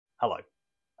Hello,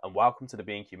 and welcome to the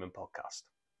Being Human podcast,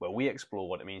 where we explore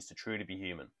what it means to truly be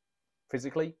human,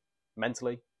 physically,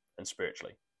 mentally, and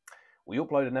spiritually. We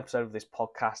upload an episode of this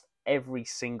podcast every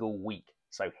single week,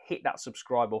 so hit that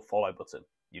subscribe or follow button.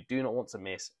 You do not want to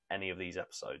miss any of these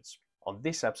episodes. On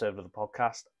this episode of the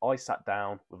podcast, I sat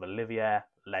down with Olivier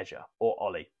Leger, or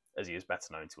Ollie, as he is better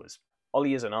known to us.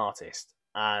 Ollie is an artist,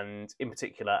 and in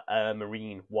particular a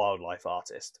marine wildlife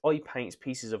artist. Ollie paints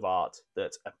pieces of art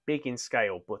that are big in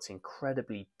scale but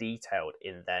incredibly detailed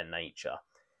in their nature.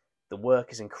 The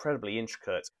work is incredibly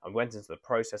intricate and went into the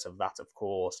process of that, of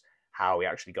course, how he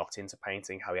actually got into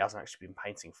painting, how he hasn't actually been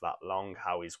painting for that long,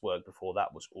 how his work before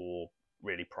that was all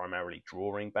really primarily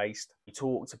drawing based. He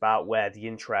talked about where the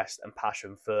interest and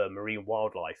passion for marine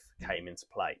wildlife came into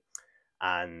play,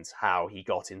 and how he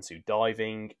got into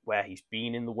diving, where he's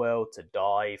been in the world to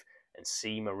dive and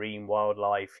see marine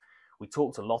wildlife. We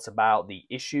talked a lot about the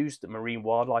issues that marine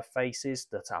wildlife faces,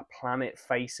 that our planet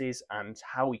faces, and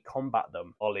how we combat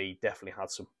them. Ollie definitely had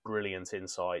some brilliant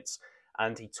insights.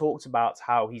 And he talked about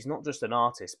how he's not just an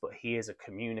artist, but he is a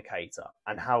communicator,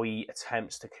 and how he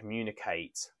attempts to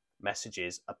communicate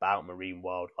messages about marine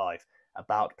wildlife,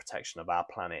 about the protection of our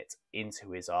planet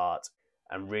into his art,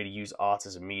 and really use art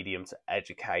as a medium to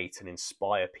educate and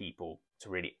inspire people to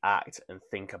really act and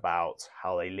think about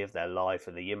how they live their life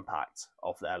and the impact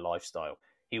of their lifestyle.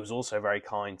 He was also very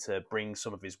kind to bring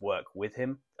some of his work with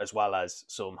him, as well as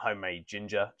some homemade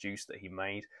ginger juice that he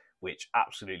made, which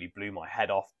absolutely blew my head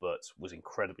off, but was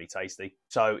incredibly tasty.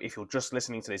 So if you're just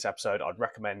listening to this episode, I'd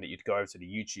recommend that you'd go over to the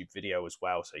YouTube video as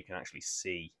well, so you can actually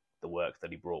see the work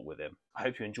that he brought with him. I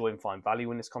hope you enjoy and find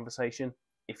value in this conversation.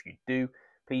 If you do,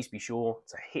 please be sure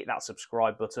to hit that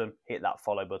subscribe button, hit that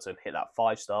follow button, hit that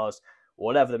 5 stars,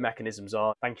 whatever the mechanisms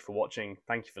are. Thank you for watching,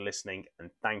 thank you for listening,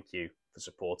 and thank you for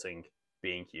supporting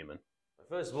Being Human.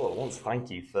 First of all, I want to thank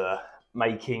you for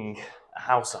making a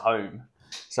house a home,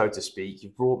 so to speak.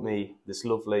 You've brought me this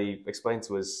lovely, explain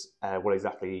to us what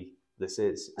exactly this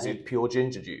is. Is it pure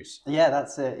ginger juice? Yeah,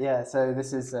 that's it. Yeah, so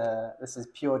this is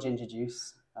pure ginger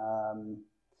juice.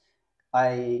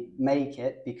 I make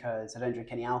it because I don't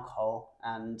drink any alcohol,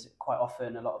 and quite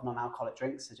often a lot of non-alcoholic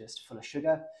drinks are just full of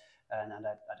sugar, and I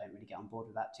don't really get on board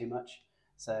with that too much.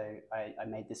 So I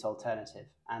made this alternative,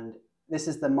 and this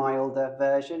is the milder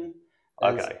version.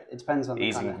 Okay. It depends on the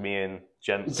easing me in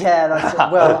gently. Yeah, that's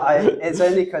it. Well, it's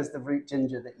only because the root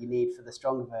ginger that you need for the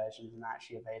stronger version isn't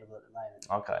actually available at the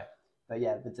moment. Okay. But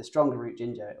yeah, with the stronger root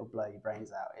ginger, it'll blow your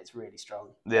brains out. It's really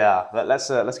strong. Yeah, let's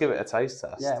give it a taste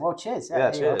test. Yeah, well, cheers.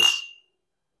 Yeah, cheers.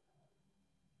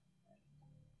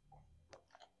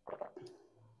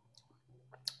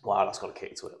 Wow, that's got a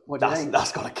kick to it. What do you think?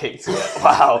 That's got a kick to it.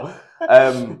 Wow.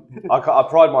 I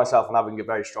pride myself on having a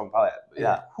very strong palate.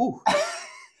 Yeah. Whew.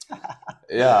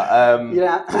 Yeah. You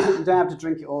don't have to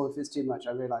drink it all if it's too much.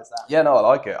 I realise that. Yeah, no, I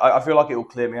like it. I feel like it will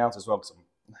clear me out as well, because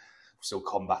I'm still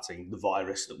combating the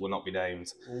virus that will not be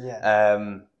named.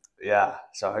 Yeah. Yeah.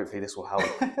 So hopefully this will help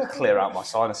clear out my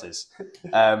sinuses.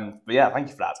 But yeah, thank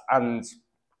you for that. And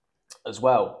as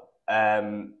well,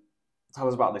 tell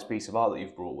us about this piece of art that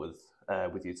you've brought with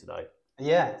you today.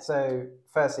 Yeah, so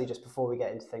firstly, just before we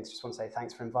get into things, just want to say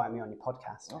thanks for inviting me on your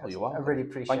podcast. Oh, you're welcome. I really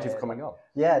appreciate it. Thank you for coming on.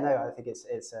 Yeah, no, I think it's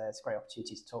a great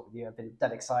opportunity to talk with you. I've been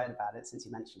dead excited about it since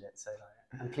you mentioned it, so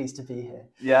I'm pleased to be here.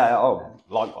 Yeah,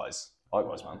 likewise.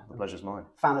 Likewise, man. The pleasure's mine.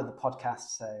 Fan of the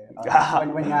podcast, so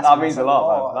when you ask that me, means a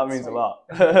lot, man. That means a lot.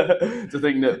 To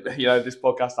think that this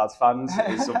podcast has fans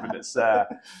is something that's a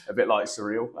bit like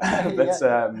surreal. But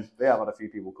yeah, I've had a few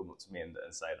people come up to me and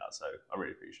say that, so I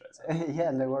really appreciate it.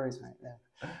 Yeah, no worries, mate.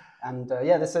 Yeah. And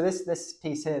so this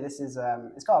piece here, this is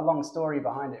it's got a long story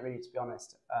behind it, really, to be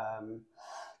honest.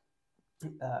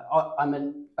 I'm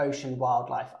an ocean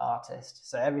wildlife artist,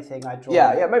 so everything I draw.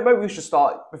 Yeah. Maybe we should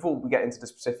start before we get into the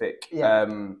specific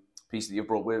piece that you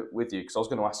brought with you, because I was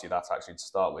going to ask you that actually to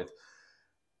start with.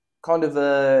 Kind of,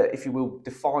 if you will,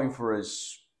 define for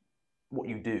us what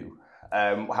you do.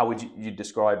 How would you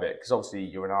describe it? Because obviously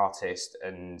you're an artist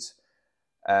and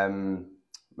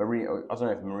marine. I don't know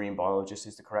if marine biologist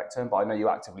is the correct term, but I know you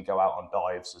actively go out on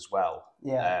dives as well.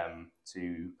 Yeah.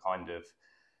 To kind of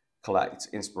collect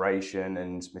inspiration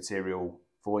and material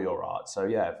for your art. So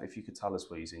yeah, if you could tell us,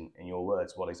 please, in your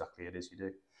words, what exactly it is you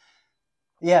do.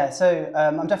 Yeah, so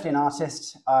I'm definitely an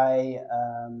artist. I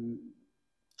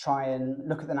try and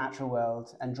look at the natural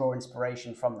world and draw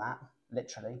inspiration from that,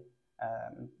 literally.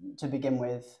 To begin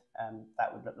with,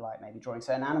 that would look like maybe drawing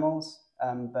certain animals.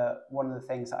 But one of the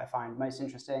things that I find most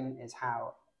interesting is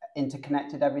how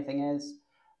interconnected everything is.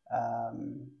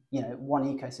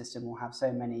 One ecosystem will have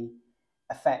so many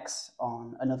effects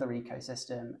on another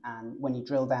ecosystem, and when you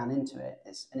drill down into it,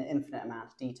 it's an infinite amount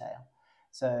of detail.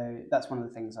 So that's one of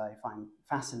the things I find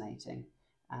fascinating,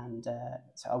 and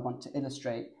so I want to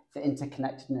illustrate the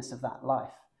interconnectedness of that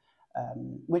life,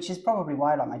 which is probably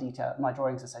why I like my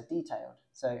drawings are so detailed.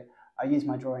 So I use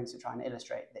my drawings to try and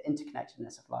illustrate the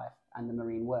interconnectedness of life and the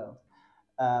marine world.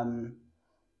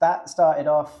 That started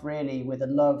off really with a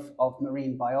love of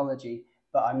marine biology,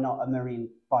 but I'm not a marine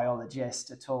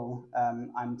biologist at all.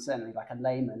 I'm certainly like a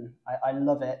layman. I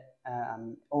love it.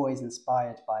 I'm always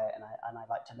inspired by it, and I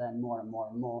like to learn more and more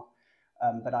and more.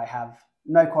 But I have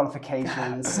no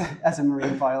qualifications as a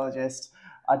marine biologist.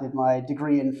 I did my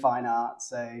degree in fine art,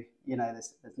 so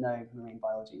there's no marine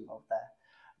biology involved there.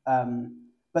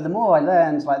 But the more I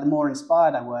learned, like the more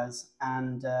inspired I was,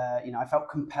 and I felt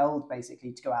compelled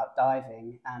basically to go out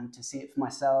diving and to see it for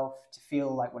myself, to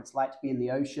feel like what it's like to be in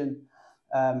the ocean.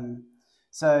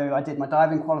 So I did my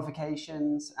diving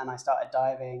qualifications, and I started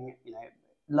diving.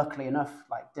 Luckily enough,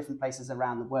 like different places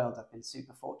around the world, I've been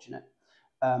super fortunate.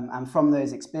 And from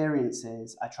those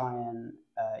experiences, I try and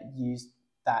use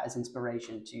that as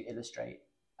inspiration to illustrate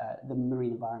the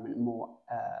marine environment more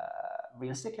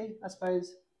realistically, I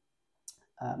suppose.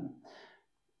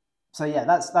 So yeah,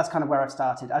 that's kind of where I've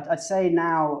started. I'd say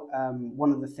now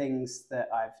one of the things that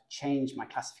I've changed my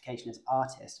classification as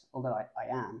artist, although I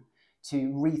am, to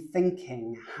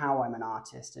rethinking how I'm an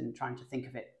artist and trying to think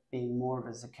of it being more of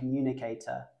as a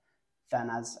communicator than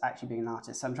as actually being an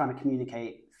artist. So I'm trying to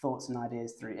communicate thoughts and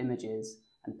ideas through images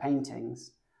and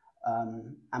paintings,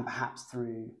 and perhaps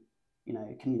through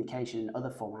communication in other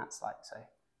formats, like so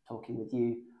talking with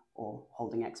you or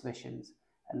holding exhibitions.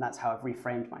 And that's how I've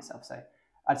reframed myself. So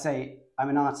I'd say I'm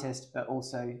an artist, but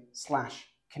also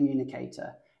 /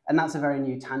 communicator. And that's a very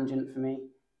new tangent for me,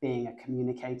 being a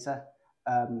communicator.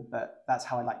 But that's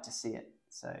how I like to see it.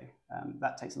 So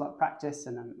that takes a lot of practice,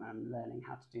 and I'm learning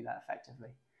how to do that effectively.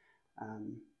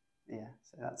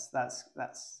 So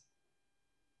that's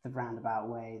the roundabout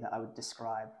way that I would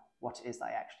describe what it is that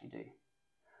I actually do.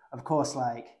 Of course,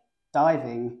 like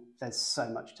diving, there's so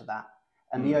much to that.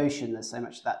 And the ocean, there's so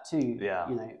much to that too. Yeah.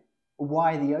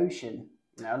 Why the ocean?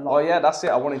 That's it.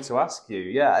 I wanted to ask you.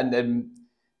 Yeah, and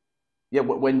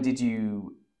when did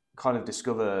you kind of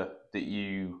discover that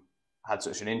you had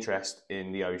such an interest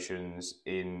in the oceans,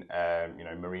 in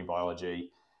marine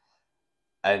biology,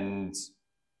 and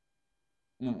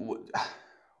what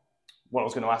I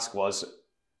was going to ask was,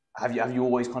 have you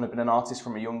always kind of been an artist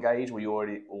from a young age? Were you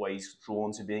always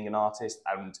drawn to being an artist,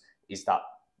 and is that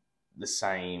the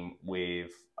same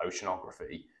with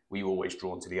oceanography? Were you always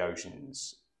drawn to the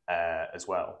oceans as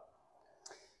well?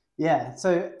 Yeah.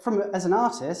 So as an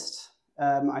artist,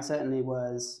 I certainly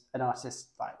was an artist.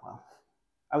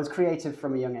 I was creative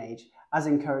from a young age, as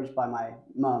encouraged by my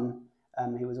mum,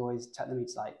 who was always telling me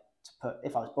to put,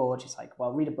 if I was bored, she's like,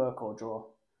 well, read a book or draw.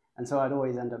 And so I'd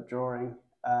always end up drawing.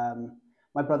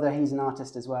 My brother, he's an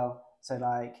artist as well. So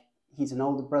he's an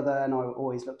older brother, and I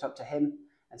always looked up to him.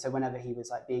 And so whenever he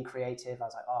was being creative, I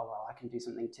was like, oh, well, I can do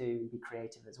something too and be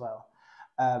creative as well.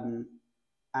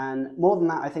 And more than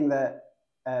that, I think that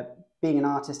being an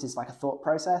artist is like a thought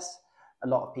process. A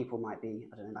lot of people might be,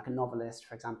 like a novelist,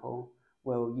 for example,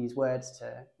 will use words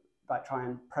to try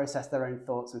and process their own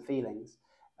thoughts and feelings.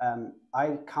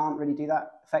 I can't really do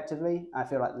that effectively. I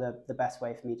feel like the best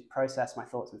way for me to process my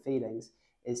thoughts and feelings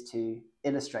is to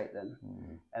illustrate them.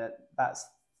 That's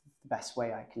the best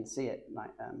way I can see it.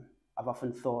 I've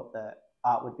often thought that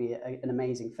art would be an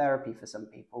amazing therapy for some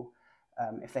people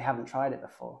if they haven't tried it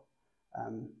before.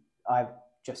 I've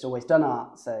just always done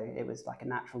art, so it was like a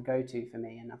natural go-to for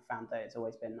me, and I've found that it's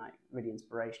always been really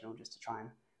inspirational just to try and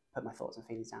put my thoughts and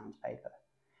feelings down onto paper.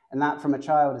 And that from a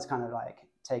child has kind of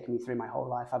taken me through my whole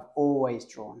life. I've always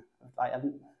drawn. I've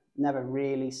never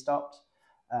really stopped,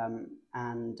 and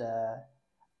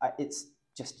it's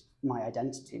just my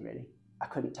identity, really. I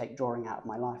couldn't take drawing out of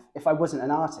my life. If I wasn't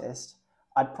an artist,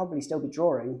 I'd probably still be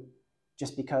drawing,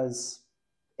 just because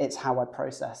it's how I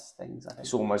process things, I think.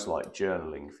 It's almost like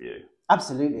journaling for you.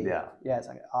 Absolutely. Yeah. Yeah, it's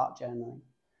like art journaling.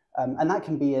 And that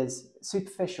can be as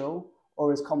superficial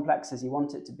or as complex as you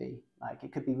want it to be.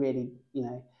 It could be really,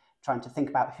 trying to think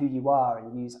about who you are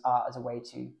and use art as a way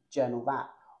to journal that.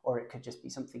 Or it could just be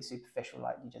something superficial,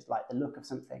 like you just like the look of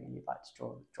something and you'd like to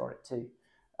draw it too.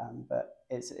 But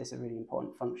it's a really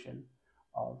important function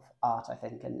of art, I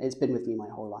think, and it's been with me my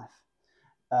whole life.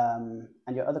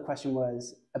 And your other question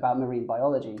was about marine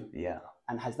biology. Yeah.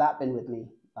 And has that been with me,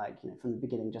 from the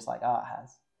beginning, just like art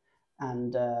has?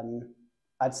 And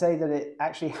I'd say that it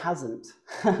actually hasn't.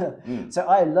 So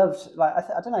I loved,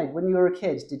 I don't know, when you were a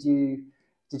kid, did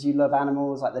you love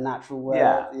animals, like the natural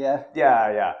world?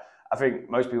 Yeah. I think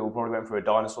most people probably went through a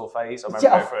dinosaur phase. I remember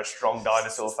going through a strong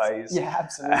dinosaur phase. Yeah,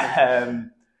 absolutely.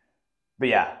 But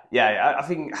yeah, I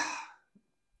think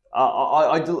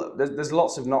I do. There's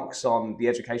lots of knocks on the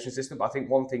education system, but I think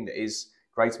one thing that is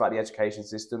great about the education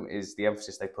system is the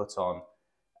emphasis they put on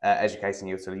educating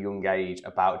you at a young age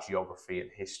about geography and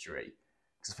history.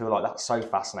 Because I feel like that's so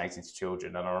fascinating to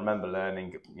children, and I remember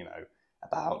learning,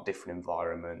 about different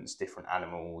environments, different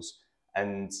animals,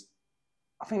 and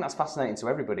I think that's fascinating to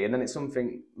everybody. And then it's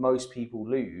something most people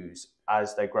lose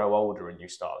as they grow older and you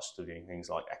start studying things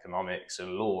like economics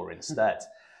and law instead.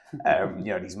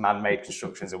 These man-made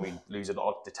constructions, and we lose a lot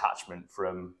of detachment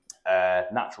from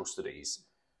natural studies.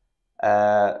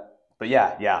 But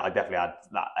yeah, I definitely had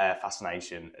that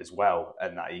fascination as well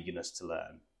and that eagerness to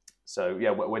learn. So yeah,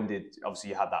 when did,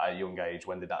 obviously you had that at a young age,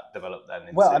 when did that develop then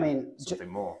into something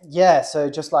more? Yeah, so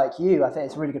just like you, I think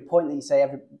it's a really good point that you say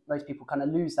most people kind of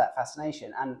lose that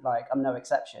fascination, and like I'm no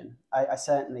exception. I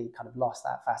certainly kind of lost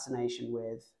that fascination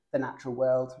with the natural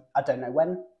world. I don't know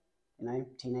when,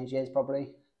 teenage years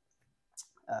probably.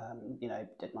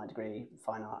 Did my degree,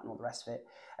 fine art and all the rest of it.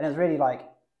 And it was really like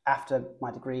after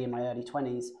my degree in my early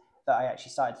 20s that I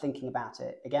actually started thinking about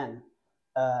it again.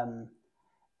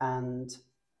 And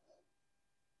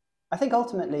I think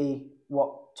ultimately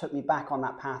what took me back on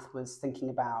that path was thinking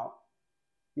about,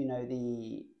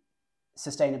 the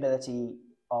sustainability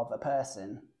of a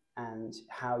person and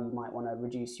how you might want to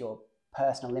reduce your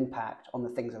personal impact on the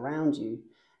things around you.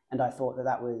 And I thought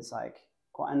that was like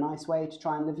quite a nice way to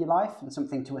try and live your life and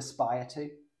something to aspire to,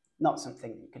 not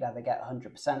something you could ever get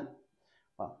 100%.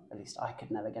 Well, at least I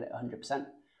could never get it 100%.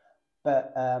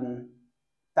 But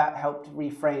that helped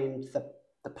reframe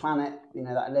the planet,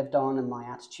 that I lived on and my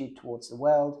attitude towards the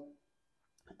world.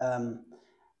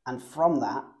 And from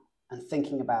that, and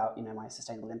thinking about, my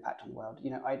sustainable impact on the world,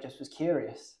 I just was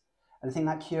curious. And I think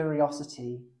that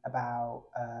curiosity about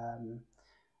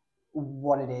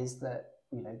what it is that,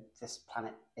 this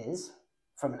planet is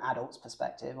from an adult's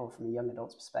perspective or from a young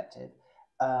adult's perspective,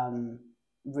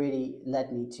 really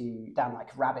led me down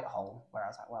like a rabbit hole where I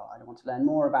was like, well, I want to learn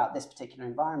more about this particular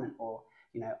environment or,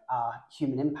 our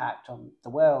human impact on the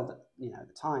world, at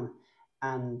the time.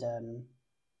 And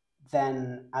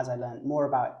then as I learned more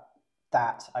about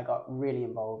that, I got really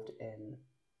involved in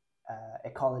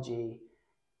ecology,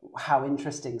 how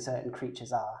interesting certain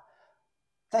creatures are.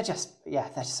 They're just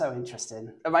so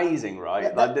interesting. Amazing, right?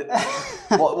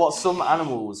 Yeah, what some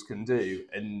animals can do,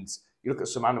 and you look at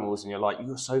some animals and you're like,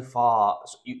 you're so far.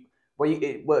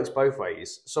 It works both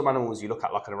ways. Some animals you look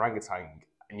at like an orangutan,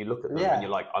 and you look at them and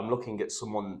you're like, I'm looking at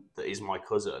someone that is my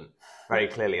cousin very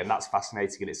clearly, and that's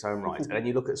fascinating in its own right. And then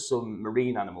you look at some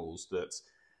marine animals that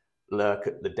lurk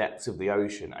at the depths of the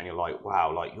ocean, and you're like,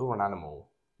 wow, like you're an animal.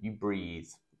 You breathe,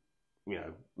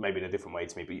 maybe in a different way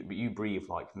to me, but you breathe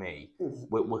like me.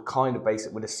 We're kind of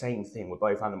basic. We're the same thing. We're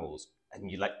both animals, and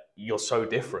you're so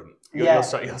different. You're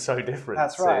so different.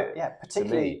 That's right. Yeah,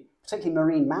 particularly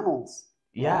marine mammals.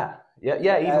 Yeah.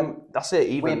 Even that's it.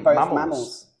 Even we're both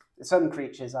mammals. Some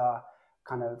creatures are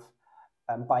kind of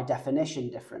by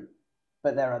definition different,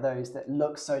 but there are those that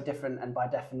look so different and by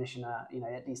definition are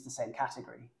at least the same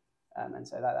category. And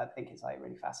so that I think is like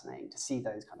really fascinating to see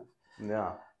those kind of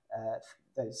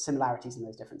those similarities and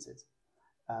those differences.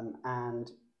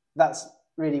 And that's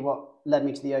really what led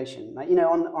me to the ocean. Like,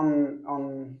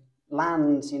 on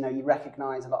land, you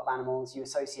recognize a lot of animals, you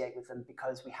associate with them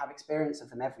because we have experience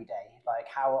of them every day. Like,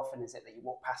 how often is it that you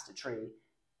walk past a tree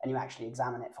and you actually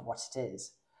examine it for what it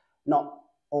is? Not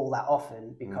all that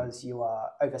often, because you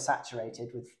are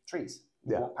oversaturated with trees.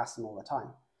 You walk past them all the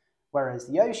time. Whereas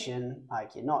the ocean,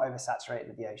 like, you're not oversaturated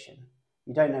with the ocean.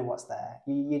 You don't know what's there.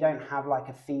 You don't have like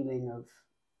a feeling of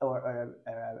or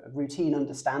a routine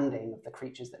understanding of the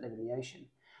creatures that live in the ocean.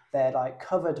 They're like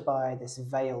covered by this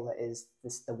veil that is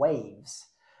the waves.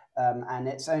 And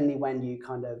it's only when you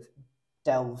kind of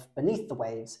delve beneath the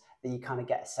waves that you kind of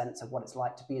get a sense of what it's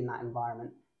like to be in that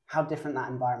environment, how different that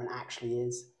environment actually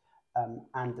is,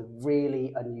 and the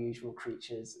really unusual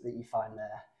creatures that you find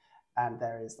there. And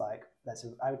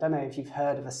I don't know if you've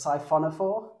heard of a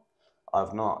siphonophore.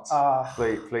 I've not.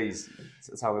 Please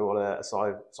tell me what a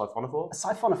siphonophore? A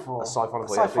siphonophore. A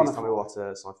siphonophore. Yeah, please tell me what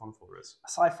a siphonophore is. A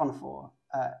siphonophore.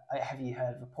 Have you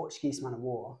heard of a Portuguese man of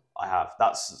war? I have.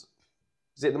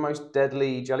 Is it the most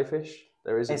deadly jellyfish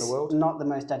there is in the world? It's not the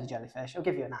most deadly jellyfish. It'll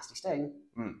give you a nasty sting,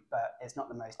 but it's not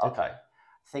the most deadly. Okay.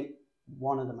 I think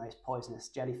one of the most poisonous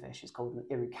jellyfish is called an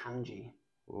irukandji.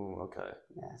 Oh, okay.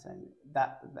 Yeah, so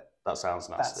that sounds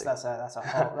nasty. That's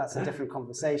a different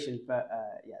conversation, but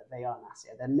they are nasty.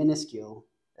 They're minuscule.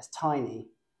 They're tiny,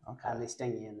 Okay. And they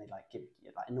sting you, and they like give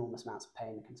you like enormous amounts of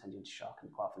pain and can send you into shock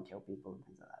and quite often kill people and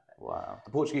things like that. Wow.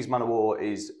 The Portuguese man of war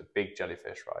is a big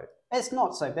jellyfish, right? It's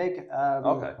not so big.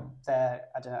 Okay.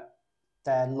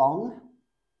 They're long.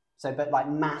 So, but like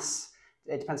mass,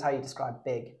 it depends how you describe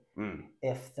big.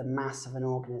 If the mass of an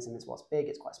organism is what's big,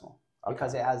 it's quite small. Okay.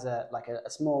 Because it has a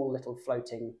small little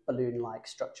floating balloon-like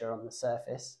structure on the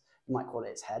surface. You might call it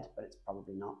its head, but it's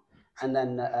probably not. And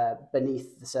then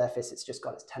beneath the surface, it's just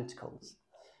got its tentacles.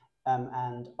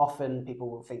 And often people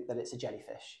will think that it's a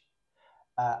jellyfish.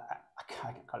 I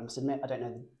must admit, I don't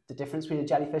know the difference between a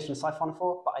jellyfish and a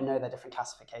siphonophore, but I know they're different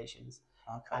classifications.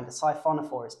 Okay. And a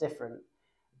siphonophore is different.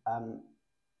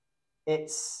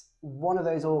 It's one of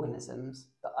those organisms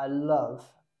that I love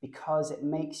because it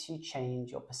makes you change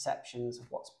your perceptions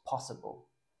of what's possible.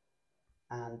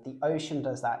 And the ocean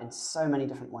does that in so many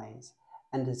different ways.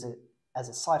 And the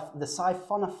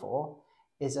siphonophore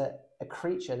is a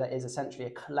creature that is essentially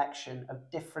a collection of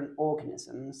different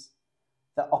organisms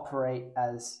that operate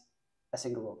as a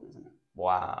single organism.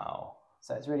 Wow.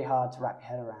 So it's really hard to wrap your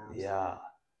head around. Yeah.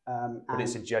 But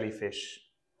it's a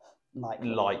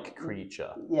jellyfish-like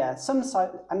creature. Yeah.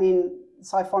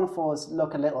 Siphonophores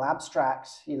look a little abstract.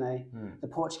 You know, the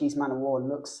Portuguese man of war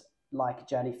looks like a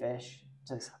jellyfish.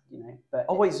 Just, you know, but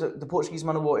so the Portuguese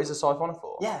man of war is a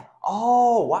siphonophore? Yeah.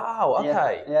 Oh, wow.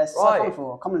 Okay. Yeah, it's right.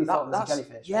 Siphonophore, commonly thought as a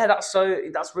jellyfish. Yeah, that's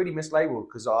really mislabeled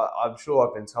because I'm sure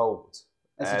I've been told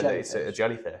that it's a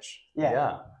jellyfish.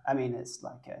 Yeah. I mean, it's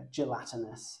like a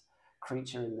gelatinous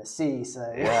creature in the sea.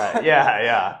 So yeah.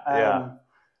 Yeah,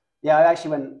 I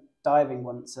actually went diving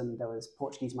once, and there was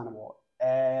Portuguese man of war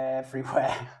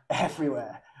everywhere.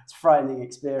 It's a frightening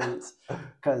experience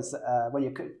because when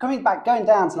you're going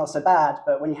down, it's not so bad,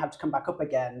 but when you have to come back up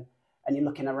again and you're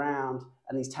looking around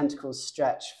and these tentacles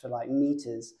stretch for like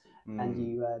meters and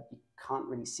you can't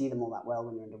really see them all that well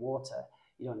when you're underwater.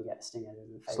 You don't want to get a stinger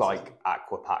in the face. It's like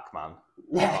Aqua Pac-Man.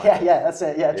 Yeah, that's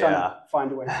it. Yeah, trying to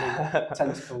find a way through the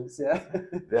tentacles. Yeah.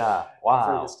 Yeah, wow.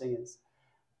 Through the stingers.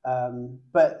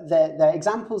 But the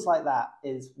examples like that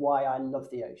is why I love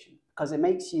the ocean, because it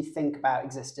makes you think about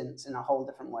existence in a whole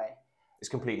different way. It's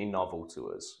completely novel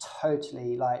to us.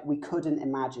 Totally. Like, we couldn't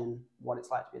imagine what it's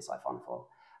like to be a siphonophore.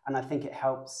 And I think it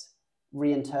helps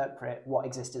reinterpret what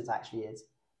existence actually is,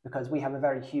 because we have a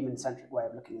very human-centric way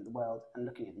of looking at the world and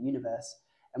looking at the universe.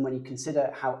 And when you consider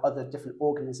how other different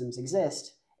organisms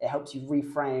exist, it helps you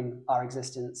reframe our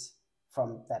existence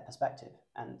from their perspective.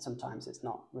 And sometimes it's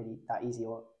not really that easy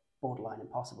or borderline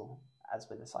impossible, as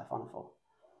with a siphonophore.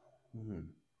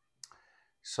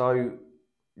 So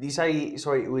you say,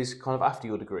 it was kind of after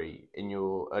your degree in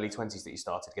your early 20s that you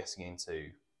started getting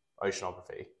into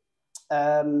oceanography?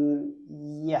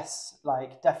 Yes,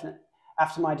 like definitely.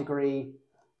 After my degree,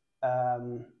 I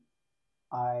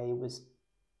was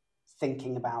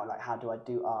thinking about like, how do I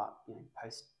do art,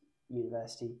 post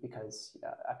university, because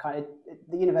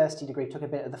the university degree took a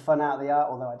bit of the fun out of the art,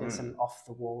 although I did some off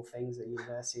the wall things at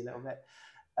university a little bit.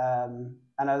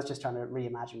 And I was just trying to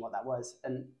reimagine what that was.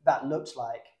 And that looked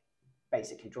like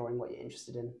basically drawing what you're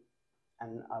interested in.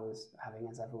 And I was having,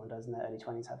 as everyone does in their early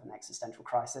 20s, have an existential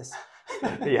crisis.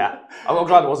 Yeah. I'm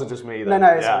glad it wasn't just me then. No,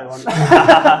 it's everyone.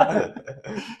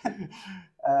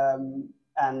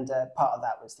 And part of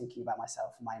that was thinking about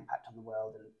myself and my impact on the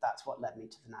world. And that's what led me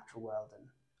to the natural world and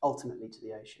ultimately to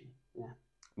the ocean. Yeah.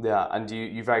 Yeah, and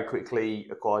you very quickly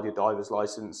acquired your diver's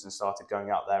license and started going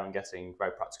out there and getting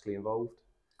very practically involved?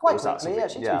 Quite quickly,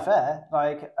 actually, to be fair.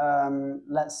 Like,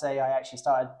 let's say I actually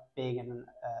started being an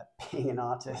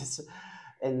artist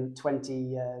in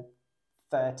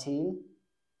 2013.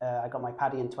 I got my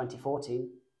PADI in 2014.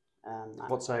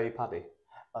 What's a PADI?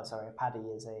 Oh, sorry, a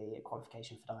PADI is a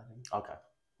qualification for diving. Okay.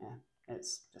 Yeah,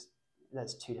 it's just,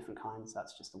 there's two different kinds.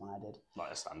 That's just the one I did.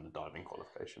 Like a standard diving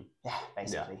qualification. Yeah,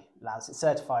 basically. Yeah. It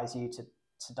certifies you to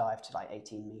dive to like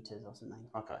 18 meters or something.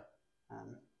 Okay.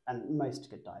 And most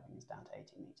good diving is down to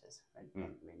 18 meters. You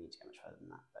don't really need to go much further than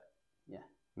that, but yeah.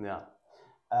 Yeah.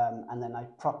 And then I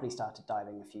properly started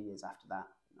diving a few years after that.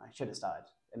 I should have started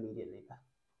immediately, but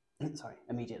it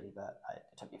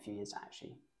took me a few years to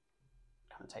actually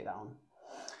kind of take that on.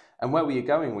 And where were you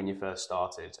going when you first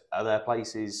started? Are there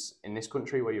places in this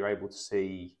country where you're able to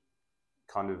see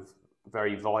kind of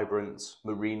very vibrant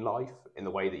marine life in the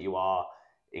way that you are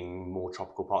in more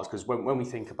tropical parts? Because when we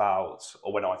think about,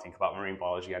 or when I think about marine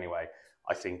biology anyway,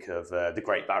 I think of the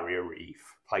Great Barrier Reef,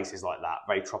 places like that,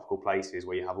 very tropical places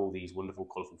where you have all these wonderful,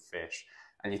 colourful fish.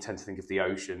 And you tend to think of the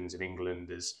oceans in England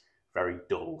as very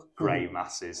dull, grey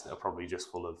masses that are probably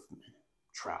just full of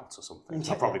trout or something.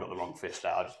 So I've probably got the wrong fish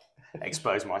there. I just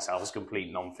expose myself as a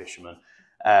complete non-fisherman.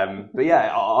 But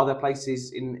yeah, are there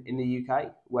places in the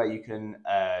UK where you can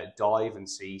dive and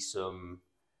see some,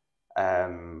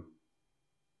 kind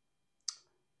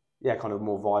of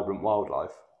more vibrant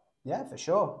wildlife? Yeah, for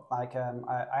sure. Like,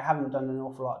 I haven't done an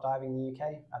awful lot of diving in the UK.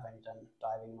 I've only done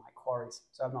diving like quarries,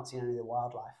 so I've not seen any of the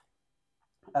wildlife.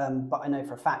 But I know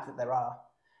for a fact that there are,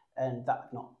 and that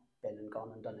I've not been and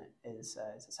gone and done it is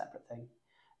a separate thing.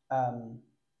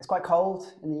 It's quite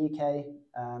cold in the UK,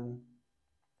 and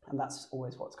that's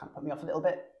always what's kind of put me off a little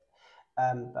bit.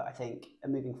 But I think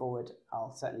moving forward,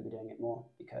 I'll certainly be doing it more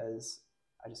because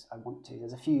I want to.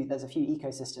 There's a few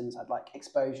ecosystems I'd like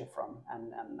exposure from,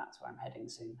 and that's where I'm heading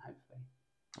soon, hopefully.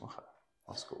 Okay,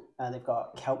 that's cool. They've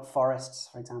got kelp forests,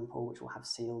 for example, which will have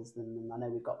seals in them. I know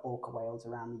we've got orca whales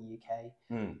around the UK.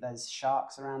 There's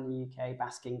sharks around the UK,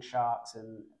 basking sharks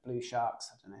and blue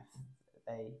sharks. I don't know if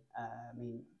they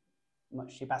mean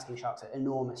much to you. Basking sharks are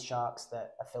enormous sharks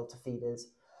that are filter feeders.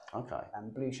 Okay.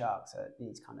 And blue sharks are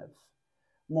these kind of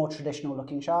more traditional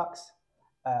looking sharks,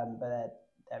 but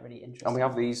they're really interesting. And we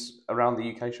have these around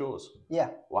the UK shores? Yeah.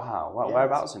 Wow. Yeah,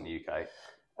 Whereabouts in the UK?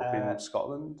 Up in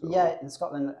Scotland? Or? Yeah, in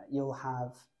Scotland you'll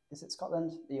have, is it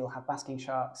Scotland? You'll have basking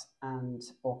sharks and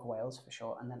orca whales for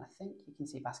sure. And then I think you can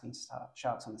see basking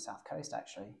sharks on the south coast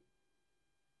actually.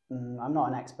 I'm not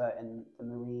an expert in the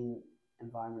marine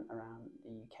environment around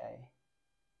the UK.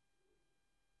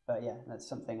 But yeah, that's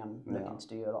something I'm looking to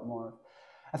do a lot more of.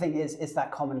 I think it's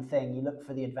that common thing. You look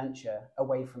for the adventure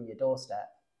away from your doorstep.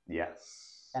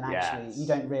 Yes. And actually, you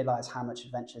don't realise how much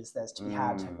adventures there's to be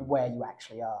had where you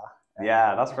actually are.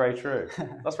 Yeah, that's very true.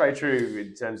 That's very true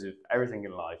in terms of everything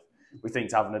in life. We think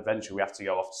to have an adventure, we have to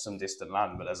go off to some distant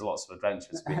land, but there's lots of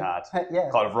adventures to be had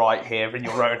kind of right here in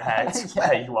your own head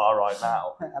where you are right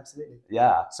now. Absolutely.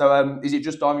 Yeah. So is it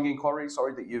just diving in quarries,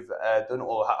 that you've done,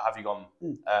 or have you gone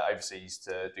overseas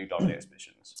to do diving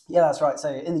expeditions? Yeah, that's right. So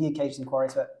in the UK, just in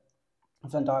quarries, but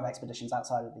I've done dive expeditions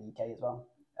outside of the UK as well.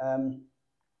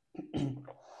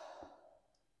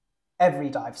 Every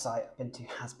dive site I've been to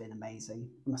has been amazing,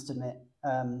 I must admit.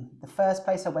 The first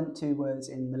place I went to was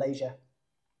in Malaysia,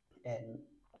 in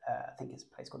I think it's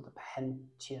a place called the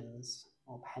Pensions.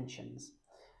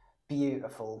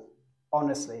 Beautiful.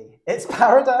 Honestly, it's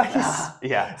paradise.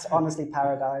 Yeah. It's honestly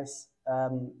paradise. I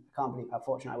can't believe how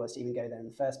fortunate I was to even go there in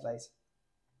the first place.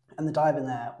 And the diving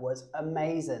there was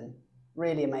amazing,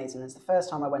 really amazing. It's the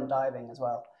first time I went diving as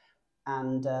well.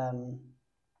 And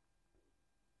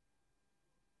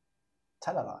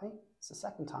tell a lie, it's the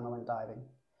second time I went diving.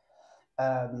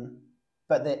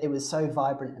 But it was so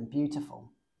vibrant and beautiful.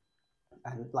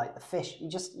 And like the fish,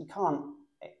 you can't,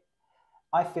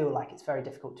 I feel like it's very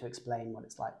difficult to explain what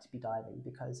it's like to be diving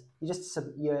because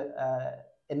you're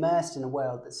immersed in a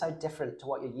world that's so different to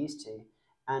what you're used to.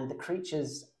 And the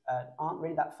creatures aren't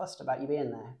really that fussed about you being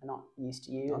there. They're not used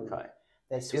to you. Okay.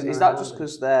 Is that just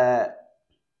because they're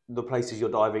the places you're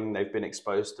diving, they've been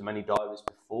exposed to many divers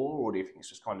before, or do you think it's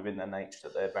just kind of in their nature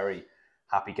that they're very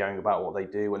happy going about what they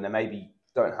do and they maybe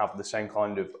don't have the same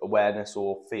kind of awareness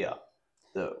or fear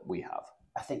that we have?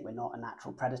 I think we're not a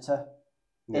natural predator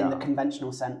in the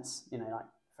conventional sense, like,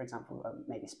 for example,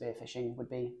 maybe spearfishing would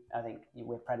be. I think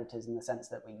we're predators in the sense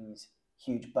that we use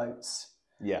huge boats.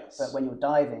 Yes. But when you're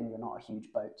diving, you're not a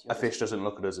huge boat. A fish doesn't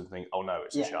look at us and think, oh no,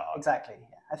 it's a shark. Exactly.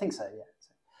 Yeah, I think so, yeah.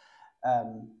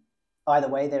 So, either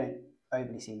way, they don't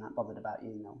overly seem that bothered about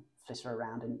you. They'll flitter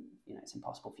around and, it's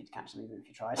impossible for you to catch them even if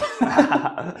you tried.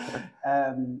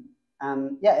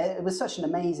 And yeah, it was such an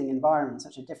amazing environment,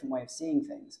 such a different way of seeing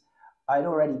things. I'd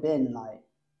already been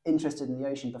interested in the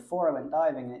ocean before I went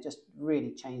diving, and it just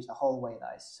really changed the whole way that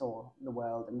I saw the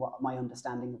world and what my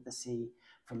understanding of the sea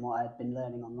from what I'd been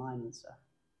learning online and stuff.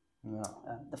 Yeah.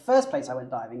 The first place I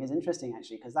went diving is interesting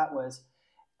actually because that was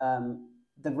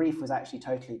the reef was actually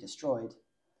totally destroyed,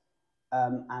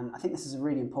 and I think this is a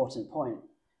really important point.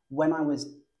 When I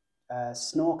was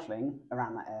snorkeling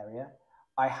around that area,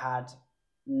 I had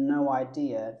no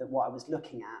idea that what I was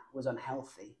looking at was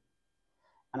unhealthy.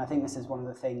 And I think this is one of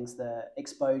the things that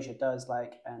exposure does,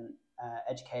 and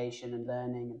education and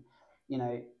learning.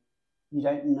 And, you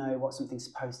don't know what something's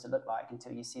supposed to look like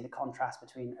until you see the contrast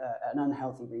between an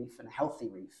unhealthy reef and a healthy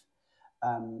reef.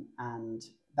 And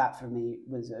that for me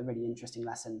was a really interesting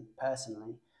lesson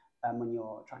personally when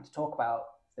you're trying to talk about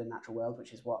the natural world,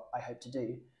 which is what I hope to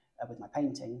do with my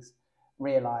paintings,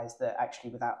 realize that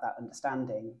actually without that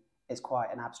understanding is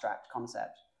quite an abstract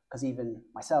concept. Because even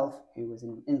myself, who was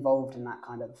involved in that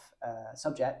kind of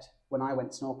subject, when I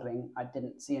went snorkeling, I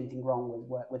didn't see anything wrong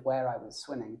with where I was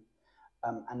swimming.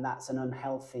 And that's an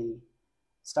unhealthy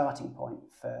starting point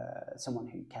for someone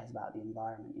who cares about the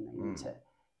environment. You need to.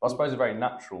 I suppose a very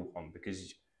natural one,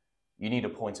 because you need a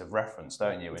point of reference,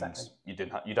 don't you? Exactly. And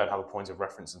you don't have a point of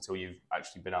reference until you've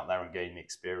actually been out there and gained the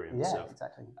experience of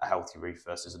a healthy reef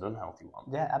versus an unhealthy one.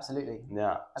 Yeah, absolutely.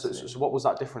 Yeah. Absolutely. So what was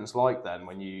that difference like then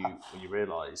when you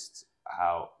realised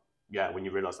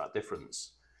that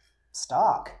difference?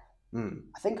 Stark.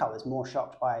 I think I was more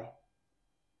shocked by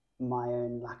my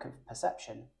own lack of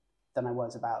perception than I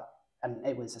was about, and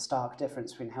it was a stark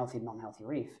difference between healthy and non-healthy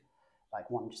reef. Like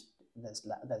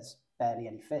there's barely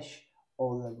any fish.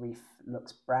 All the reef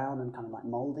looks brown and kind of like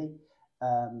mouldy.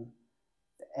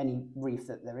 Any reef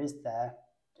that there is there,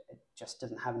 it just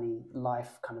doesn't have any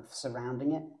life kind of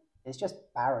surrounding it. It's just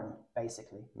barren,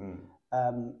 basically.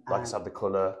 Like it's had the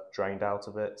colour drained out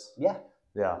of it. Yeah.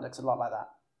 Yeah. It looks a lot like that.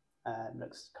 It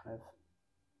looks kind of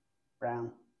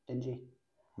brown, dingy.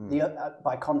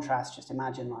 By contrast, just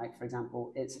imagine, like, for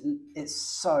example, it's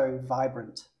so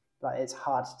vibrant. Like, it's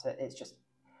hard to. It's just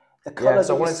the colour. Yeah.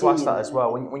 So I wanted to ask that as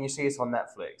well. When you see it on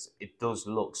Netflix, it does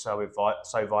look so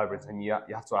vibrant, and you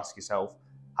have to ask yourself,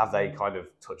 have they kind of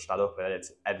touched that up and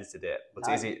edited it?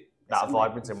 But is it that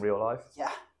vibrant in real life?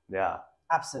 Yeah. Yeah.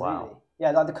 Absolutely. Wow.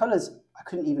 Yeah. Like the colours, I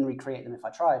couldn't even recreate them if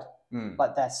I tried.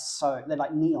 Like they're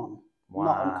like neon. Wow.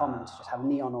 Not uncommon to just have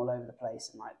neon all over the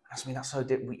place, and like. I mean, that's so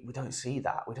we don't see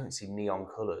that. We don't see neon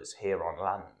colours here on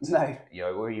land. No. You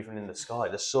know, or even in the sky.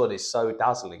 The sun is so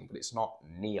dazzling, but it's not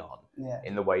neon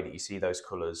in the way that you see those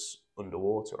colours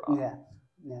underwater. Yeah.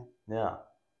 Yeah.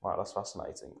 Wow, that's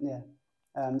fascinating. Yeah.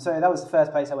 So that was the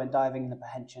first place I went diving in the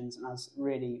Perhentians, and I was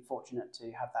really fortunate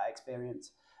to have that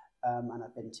experience. And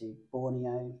I've been to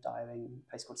Borneo diving, a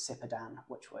place called Sipadan,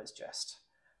 which was just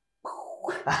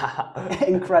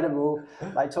incredible.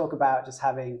 Like, talk about just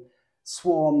having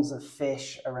swarms of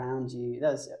fish around you.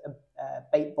 There's a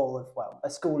bait ball of, a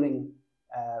schooling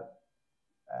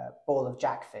ball of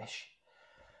jackfish,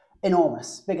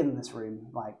 enormous, bigger than this room,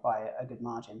 like by a good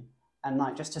margin. And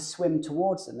like, just to swim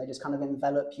towards them, they just kind of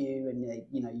envelop you, and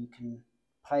you can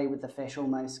play with the fish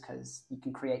almost, because you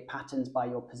can create patterns by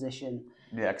your position.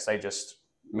 Yeah, because they just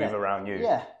move around you.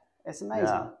 Yeah, it's amazing.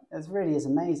 Yeah. It really is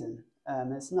amazing.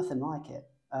 There's nothing like it.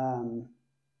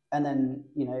 And then,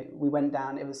 we went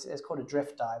down, it's called a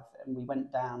drift dive, and we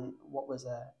went down what was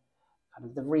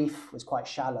the reef was quite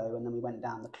shallow, and then we went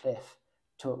down the cliff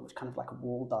to kind of like a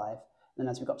wall dive. And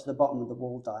then as we got to the bottom of the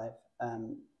wall dive,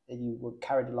 you were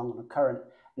carried along on a current,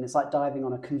 and it's like diving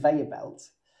on a conveyor belt,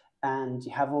 and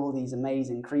you have all these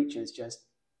amazing creatures just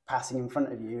passing in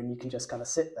front of you, and you can just kind of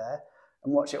sit there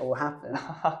and watch it all happen.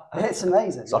 It's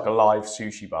amazing. It's like a live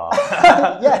sushi bar.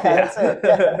 That's it.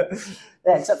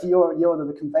 Yeah, except for you're on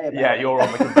the conveyor belt. Yeah, you're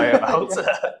on the conveyor belt.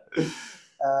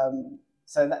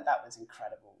 So that was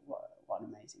incredible. What an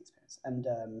amazing experience. And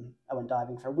I went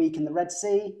diving for a week in the Red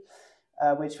Sea,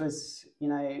 which was,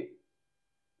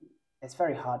 it's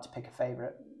very hard to pick a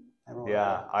favourite.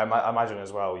 Yeah, I imagine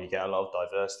as well, you get a lot of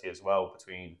diversity as well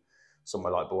between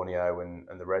somewhere like Borneo and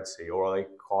the Red Sea, or are they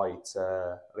quite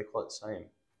the same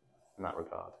in that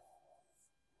regard?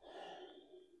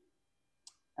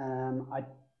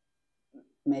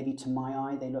 Maybe to my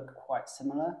eye they look quite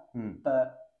similar,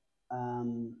 but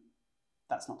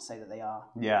that's not to say that they are.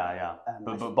 Yeah.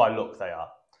 But by look they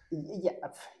are.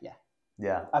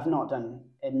 Yeah. I've not done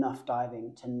enough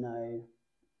diving to know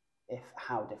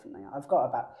how different they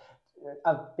are.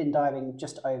 I've been diving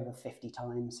just over 50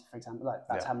 times, for example. Like,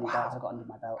 that's how many dives I've got under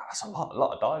my belt. That's a lot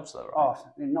of dives, though, right? Oh,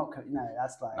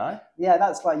 that's like... No? Yeah,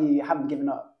 that's like you haven't given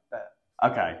up, but...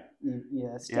 Okay.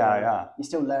 You're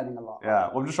still learning a lot. Yeah,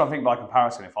 well, I'm just trying to think by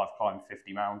comparison, if I've climbed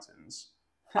 50 mountains.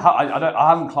 I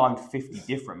haven't climbed 50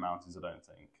 different mountains, I don't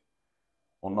think.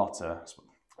 Or not, I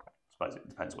suppose it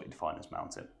depends what you define as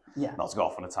mountain. Yeah. Not to go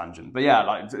off on a tangent. But yeah,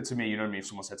 like to me, if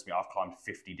someone said to me, I've climbed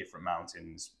 50 different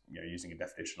mountains, using a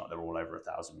definition like they're all over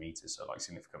 1,000 meters, so like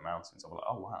significant mountains, I'm like,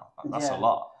 oh wow, that's a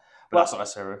lot. But that's not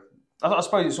necessarily. I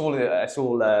suppose it's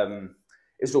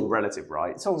all relative,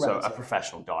 right? It's all relative. So a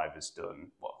professional diver's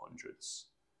done what, hundreds?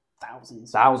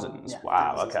 Thousands. Thousands. Yeah,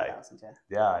 wow. thousands, Okay. Thousands,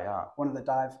 Yeah. I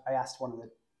asked one of the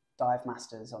dive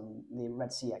masters on the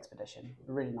Red Sea expedition,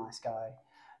 a really nice guy,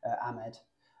 Ahmed,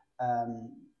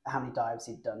 how many dives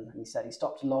he'd done, and he said he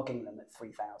stopped logging them at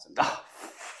 3,000.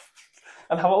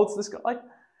 And how old's this guy?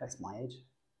 That's my age.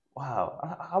 Wow.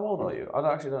 How old are you?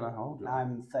 I actually don't know how old you are.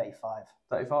 I'm 35.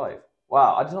 35?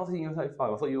 Wow, I did not think you were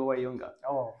 35. I thought you were way younger.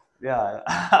 Oh. Yeah.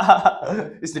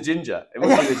 It's the ginger. It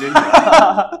must be the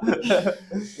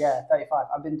ginger. Yeah, 35.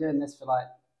 I've been doing this for like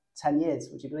 10 years,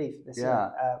 would you believe? This year.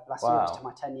 Last year was to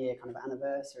my 10-year kind of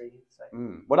anniversary. So.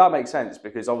 Well, that makes sense,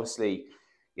 because obviously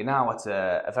you're now at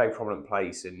a very prominent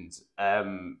place, and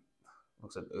the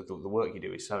work you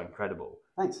do is so incredible.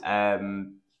 Thanks. I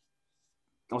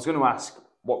was going to ask,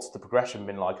 what's the progression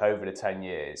been like over the 10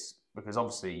 years? Because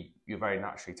obviously you're very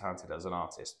naturally talented as an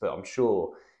artist, but I'm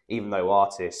sure even though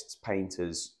artists,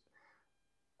 painters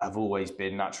have always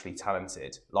been naturally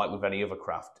talented, like with any other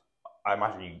craft, I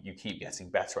imagine you keep getting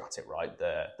better at it, right?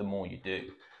 The more you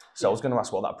do. So I was going to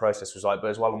ask what that process was like, but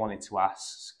as well, I wanted to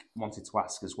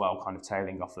ask as well, kind of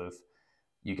tailing off of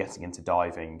you getting into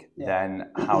diving,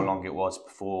 then how long it was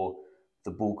before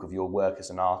the bulk of your work as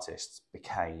an artist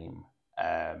became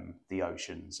the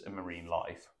oceans and marine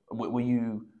life. What were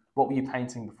you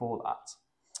painting before that?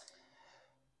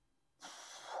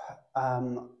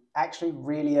 Actually,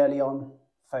 really early on,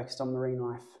 focused on marine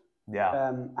life.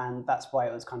 Yeah. And that's why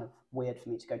it was kind of weird for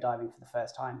me to go diving for the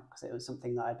first time, because it was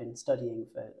something that I'd been studying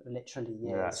for literally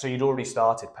years. Yeah. So you'd already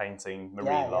started painting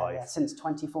marine life. Yeah. Since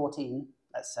 2014,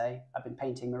 let's say, I've been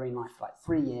painting marine life for like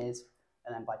 3 years.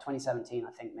 And then by 2017,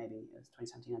 I think maybe it was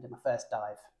 2017, I did my first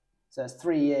dive. So it's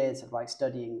 3 years of like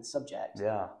studying the subject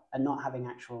and not having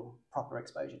actual proper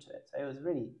exposure to it. So it was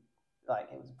really it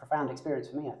was a profound experience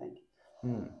for me, I think.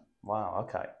 Wow.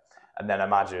 Okay. And then I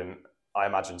imagine,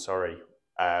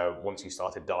 once you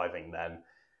started diving, then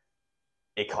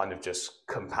it kind of just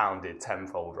compounded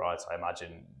tenfold, right? I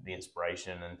imagine the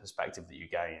inspiration and perspective that you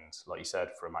gained, like you said,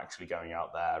 from actually going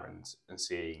out there and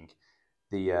seeing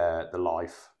the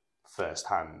life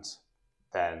firsthand,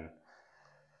 then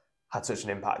had such an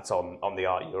impact on the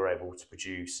art you were able to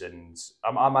produce. And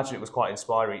I imagine it was quite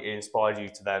inspiring. It inspired you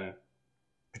to then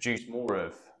produce more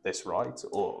of this, right?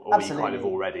 Or were you kind of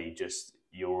already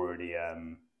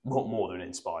more than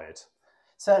inspired?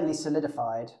 Certainly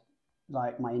solidified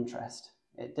my interest.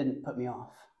 It didn't put me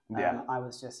off. I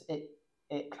was just,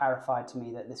 it clarified to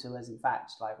me that this was in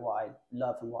fact what I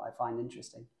love and what I find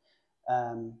interesting.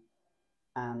 And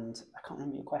I can't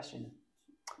remember your question.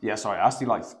 Yeah, sorry, I asked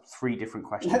you 3 different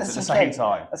questions at the same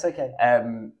time. That's okay.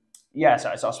 So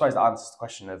I suppose that answers the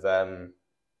question of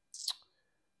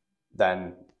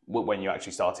then when you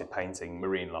actually started painting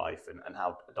marine life and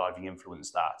how diving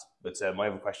influenced that. But my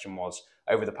other question was,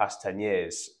 over the past 10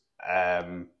 years,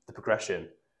 the progression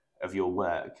of your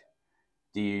work,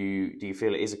 do you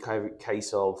feel it is a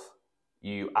case of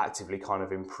you actively kind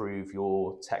of improve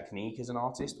your technique as an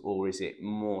artist, or is it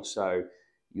more so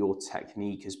your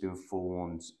technique has been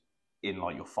formed in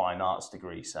your fine arts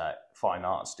degree, say,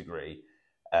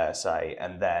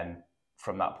 and then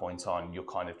from that point on, you're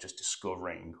kind of just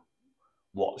discovering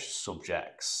what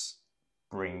subjects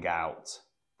bring out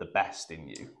the best in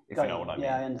you, if you know what I mean?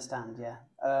 Yeah, I understand, yeah.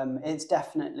 It's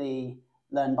definitely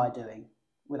learn by doing,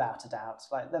 without a doubt.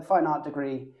 The fine art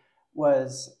degree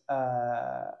was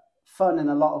fun in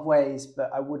a lot of ways, but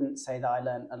I wouldn't say that I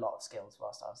learned a lot of skills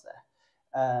whilst I was there.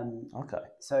 Okay.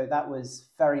 So that was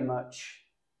very much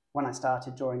when I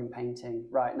started drawing and painting.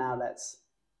 Right now, let's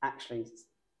actually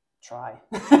try.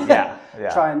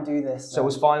 Try and do this. So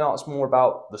was fine arts more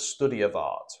about the study of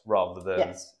art rather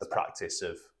than the practice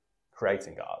of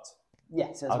creating art?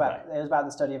 Yes, it was about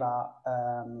the study of art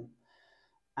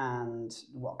and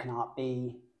what can art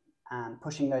be, and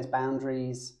pushing those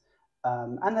boundaries.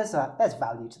 And there's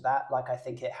value to that. I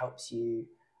think it helps you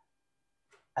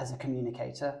as a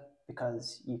communicator,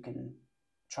 because you can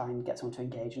try and get someone to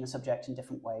engage in a subject in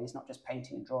different ways, not just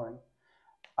painting and drawing.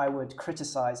 I would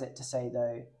criticize it to say,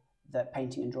 though, that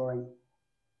painting and drawing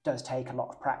does take a lot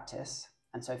of practice.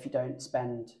 And so if you don't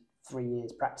spend 3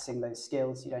 years practicing those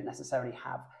skills, you don't necessarily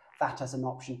have that as an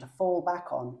option to fall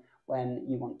back on when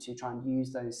you want to try and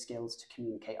use those skills to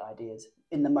communicate ideas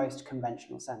in the most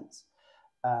conventional sense.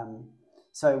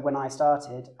 So when I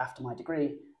started after my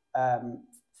degree,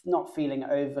 not feeling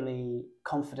overly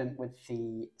confident with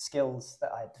the skills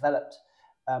that I had developed,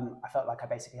 I felt like I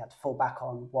basically had to fall back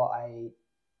on what I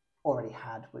already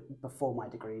had before my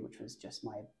degree, which was just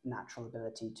my natural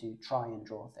ability to try and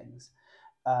draw things.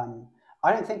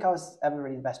 I don't think I was ever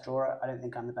really the best drawer. I don't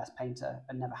think I'm the best painter.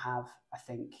 I never have. I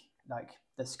think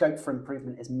the scope for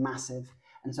improvement is massive.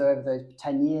 And so over those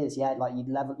 10 years,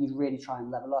 you'd really try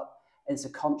and level up. And it's a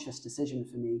conscious decision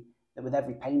for me that with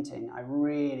every painting, I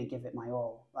really give it my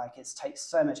all. It takes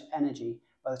so much energy.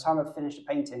 By the time I've finished a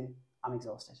painting, I'm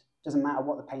exhausted. Doesn't matter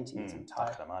what the painting is, I'm tired.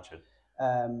 I can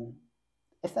imagine.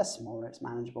 If they're smaller, it's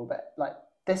manageable. But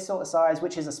this sort of size,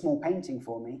 which is a small painting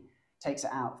for me, takes it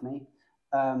out of me.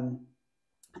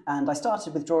 And I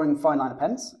started with drawing fine liner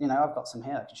pens. I've got some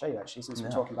here I can show you, actually, since we're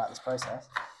talking about this process.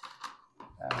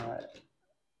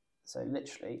 So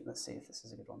literally, let's see if this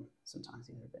is a good one. Sometimes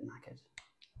these are a bit knackered.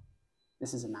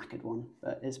 This is a knackered one,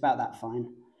 but it's about that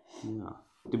fine. Yeah.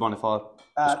 Do you mind if I...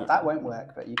 that won't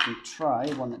work, but you can try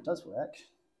one that does work.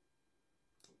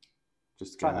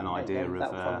 Just to get an idea of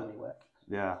that will probably work.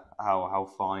 how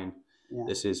fine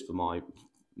this is for my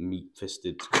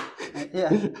meat-fisted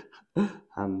Yeah.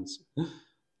 hands.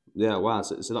 Yeah, wow.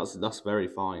 So that's very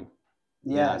fine.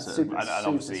 Yeah, so, super, And super,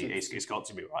 obviously, super. it's got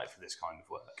to be right for this kind of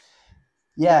work.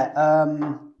 Yeah.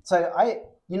 So I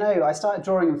started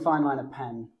drawing in fine line and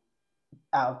pen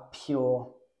out of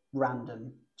pure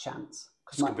random chance.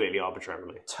 Just completely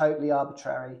arbitrarily. Totally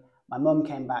arbitrary. My mum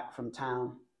came back from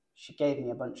town. She gave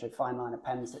me a bunch of fine liner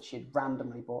pens that she'd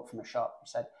randomly bought from a shop.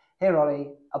 She said, "Here,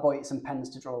 Ollie, I bought you some pens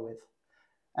to draw with."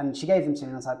 And she gave them to me,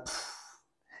 and I was like,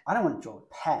 I don't want to draw a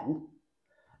pen.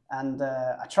 And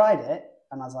I tried it,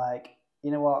 and I was like,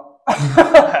 you know what?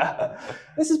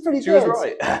 This is pretty good. She was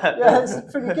right. Yeah, this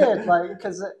is pretty good. Like,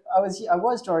 because I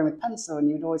was drawing with pencil, and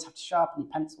you'd always have to sharpen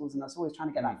your pencils, and I was always trying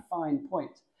to get that fine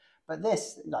point. But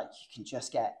this, like, you can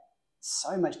just get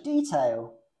so much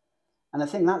detail. And I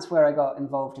think that's where I got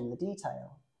involved in the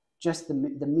detail. Just the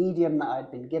medium that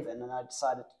I'd been given and I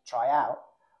decided to try out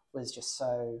was just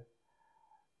so,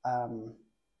 I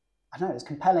don't know, it was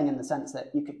compelling in the sense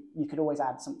that you could always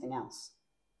add something else.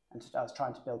 And I was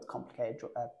trying to build complicated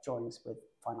drawings with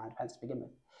fine line pens to begin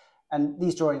with. And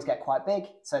these drawings get quite big.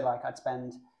 So like I'd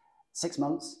spend 6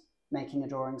 months making a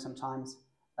drawing sometimes.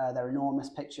 They're enormous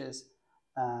pictures.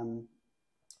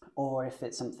 Or if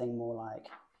it's something more like,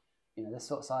 this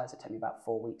sort of size, it take me about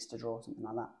 4 weeks to draw, something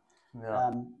like that.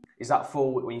 Yeah. Is that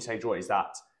when you say draw, is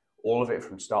that all of it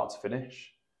from start to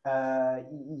finish?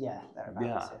 Yeah,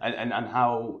 thereabouts. Yeah. And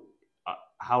how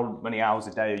many hours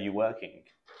a day are you working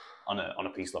on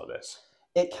a piece like this?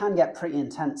 It can get pretty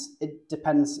intense. It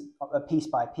depends piece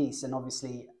by piece, and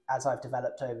obviously as I've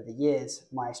developed over the years,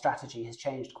 my strategy has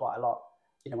changed quite a lot.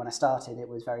 When I started, it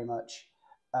was very much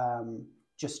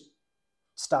just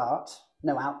start,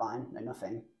 no outline, no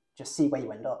nothing, just see where you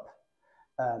end up.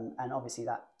 And obviously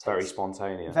that very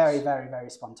spontaneous. Very, very, very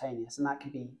spontaneous, and that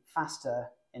can be faster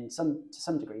to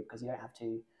some degree because you don't have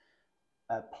to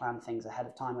plan things ahead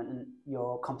of time, and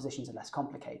your compositions are less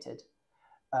complicated.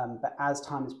 But as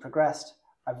time has progressed,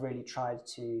 I've really tried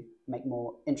to make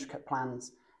more intricate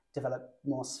plans, develop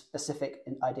more specific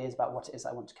ideas about what it is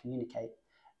I want to communicate.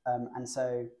 And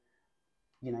so,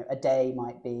 a day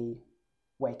might be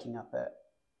waking up at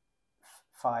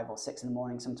 5 or 6 in the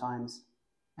morning sometimes.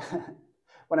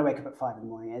 When I wake up at 5 in the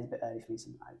morning, it's a bit early for me.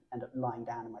 I end up lying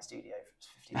down in my studio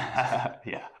for 15 minutes.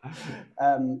 Yeah.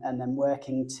 And then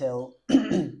working till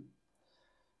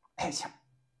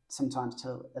sometimes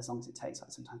till as long as it takes,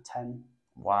 like sometimes 10.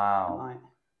 Wow. At night.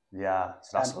 Yeah,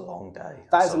 so that's a long day.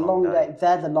 That is a long day.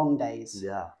 They're the long days.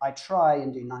 Yeah. I try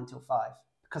and do 9 till 5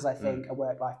 because I think a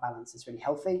work-life balance is really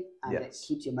healthy and it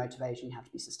keeps your motivation. You have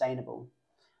to be sustainable.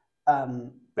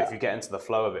 But if you get into the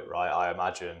flow of it, right, I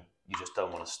imagine you just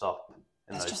don't want to stop.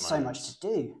 There's just so much to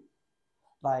do.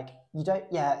 Like you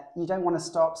don't want to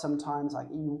stop sometimes. Like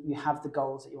you have the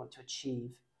goals that you want to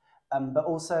achieve. But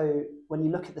also, when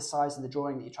you look at the size of the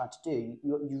drawing that you're trying to do,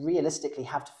 you realistically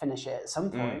have to finish it at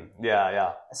some point.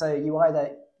 Yeah. So you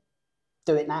either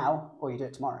do it now or you do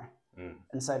it tomorrow.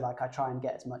 And so, like, I try and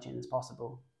get as much in as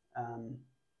possible.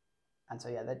 And so,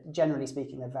 yeah, generally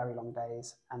speaking, they're very long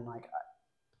days. And, like,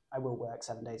 I will work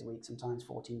 7 days a week, sometimes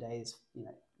 14 days,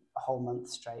 a whole month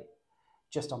straight,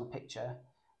 just on a picture,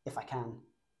 if I can.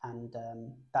 And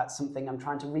that's something I'm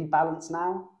trying to rebalance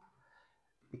now,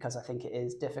 because I think it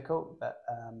is difficult, but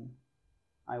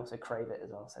I also crave it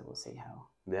as well. So we'll see how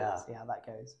that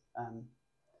goes.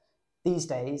 These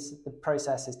days, the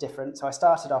process is different. So I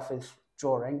started off with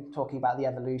drawing, talking about the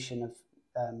evolution of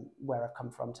where I've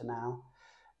come from to now.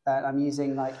 I'm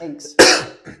using like inks.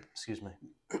 Excuse me.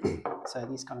 So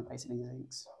these kind of basically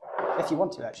inks. If you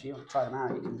want to, actually, you want to try them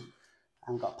out, you can. I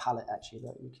haven't got a palette actually,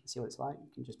 but you can see what it's like. You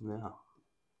can just you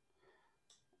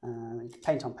can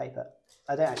paint on paper.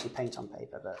 I don't actually paint on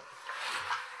paper, but.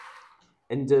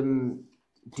 And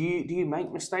do you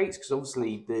make mistakes? Because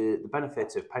obviously the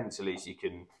benefit of pencil is you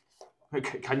can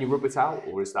you rub it out,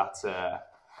 or is that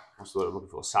what's the word I'm looking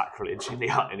for? Sacrilege in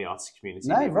the artistic community?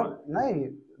 No,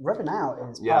 rubbing out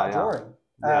is part of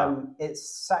drawing.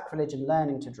 It's sacrilege in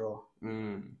learning to draw.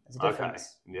 There's a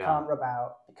difference. Okay. You can't rub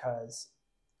out because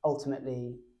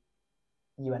ultimately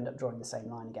you end up drawing the same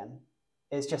line again.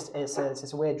 It's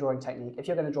a weird drawing technique. If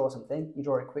you're going to draw something, you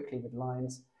draw it quickly with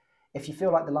lines. If you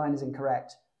feel like the line is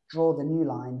incorrect, draw the new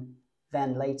line.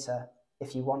 Then later,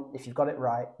 if you've got it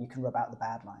right, you can rub out the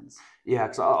bad lines. Yeah,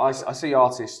 because I see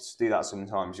artists do that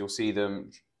sometimes. You'll see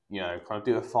them, kind of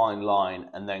do a fine line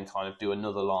and then kind of do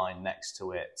another line next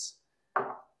to it,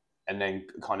 and then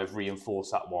kind of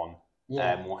reinforce that one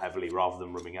more heavily rather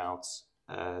than rubbing out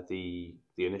the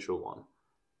initial one.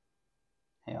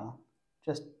 Here,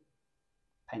 just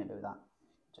paint a bit with that.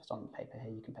 Just on the paper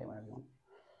here, you can paint whatever you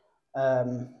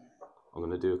want. I'm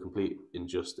going to do a complete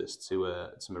injustice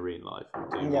to marine life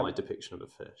and do my depiction of a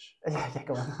fish. Yeah,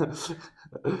 go on.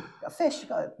 A fish, you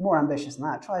got more ambitious than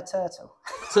that. Try a turtle.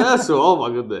 Turtle? Oh my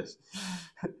goodness.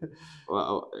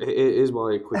 Well, here's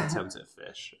my quick attempt at a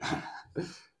fish.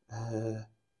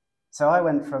 So I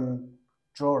went from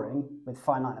drawing with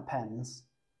fine liner pens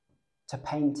to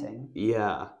painting.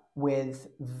 Yeah. With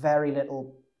very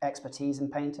little expertise in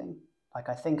painting. Like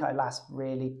I think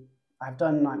I've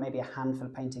done like maybe a handful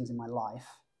of paintings in my life.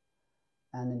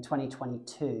 And in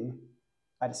 2022,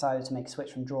 I decided to make a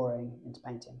switch from drawing into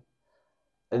painting.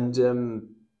 And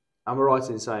am I right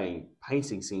in saying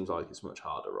painting seems like it's much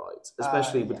harder, right?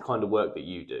 Especially with the kind of work that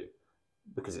you do,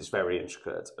 because it's very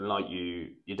intricate. And like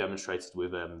you demonstrated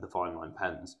with the fine line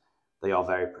pens, they are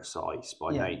very precise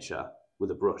by nature.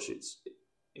 With a brush, it's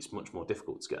much more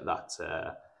difficult to get that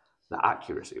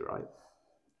accuracy, right?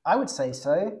 I would say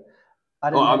so.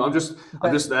 I'm just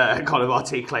kind of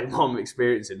articulating what I'm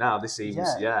experiencing now. This seems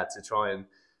to try and,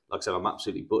 like I said, I'm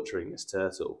absolutely butchering this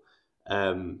turtle.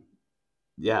 To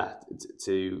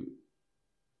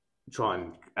try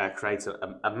and create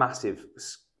a massive,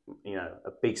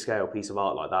 a big scale piece of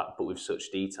art like that, but with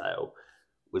such detail,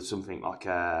 with something like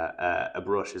a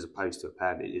brush as opposed to a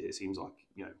pen, it seems like,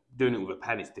 doing it with a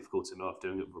pen is difficult enough.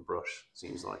 Doing it with a brush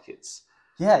seems like it's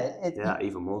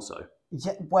even more so.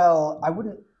 Yeah, well, I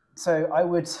would say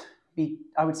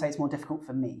it's more difficult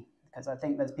for me, because I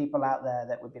think there's people out there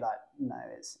that would be like, no,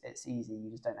 it's easy,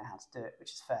 you just don't know how to do it,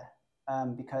 which is fair.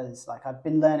 Because like I've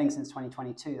been learning since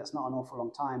 2022. That's not an awful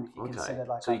long time if you consider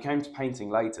like. So you came to painting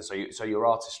later. So your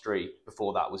artistry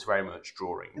before that was very much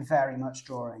drawing. Very much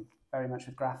drawing, very much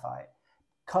with graphite.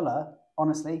 Colour,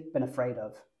 honestly, been afraid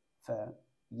of for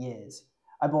years.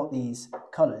 I bought these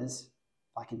colours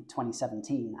like in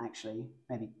 2017, actually,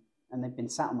 maybe, and they've been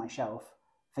sat on my shelf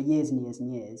for years and years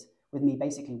and years, with me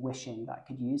basically wishing that I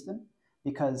could use them,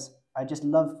 because I just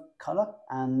love colour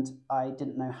and I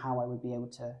didn't know how I would be able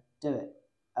to do it.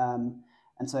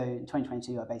 And so in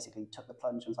 2022, I basically took the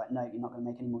plunge and was like, no, you're not going to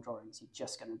make any more drawings. You're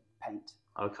just going to paint.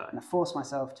 Okay. And I forced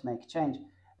myself to make a change.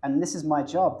 And this is my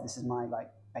job. This is my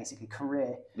basically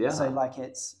career. Yeah. So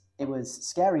it was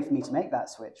scary for me to make that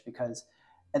switch, because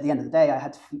at the end of the day, I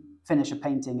had to finish a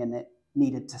painting and it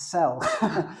needed to sell,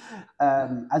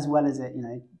 as well as it,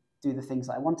 do the things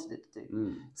that I wanted it to do.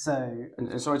 Mm. So,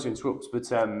 and sorry to interrupt,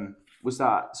 but was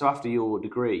that so? After your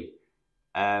degree,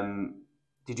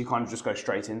 did you kind of just go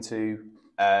straight into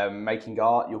making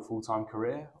art your full-time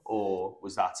career, or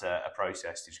was that a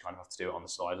process? Did you kind of have to do it on the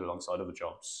side alongside other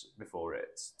jobs before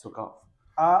it took off?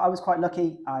 I was quite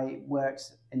lucky. I worked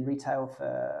in retail for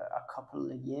a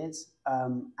couple of years,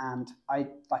 and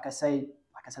like I said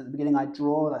at the beginning, I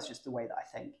draw. That's just the way that I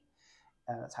think.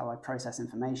 That's how I process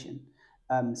information.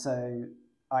 So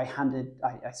I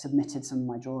submitted some of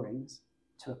my drawings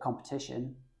to a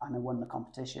competition, and I won the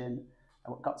competition.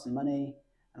 I got some money,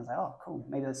 and I was like, oh, cool,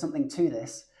 maybe there's something to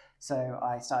this. So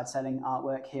I started selling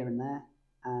artwork here and there,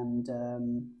 and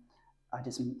I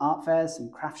did some art fairs, some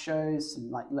craft shows, some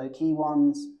low-key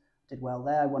ones. Did well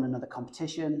there. I won another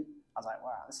competition. I was like,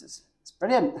 wow, it's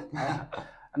brilliant.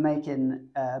 I'm making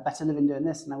a better living doing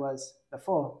this than I was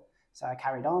before. So I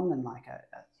carried on, and I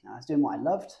was doing what I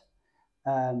loved.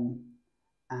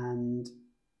 And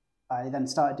I then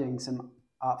started doing some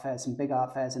art fairs, some big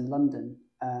art fairs in London,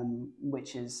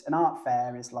 which is an art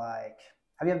fair is like,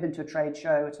 have you ever been to a trade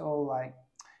show at all?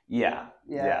 Yeah.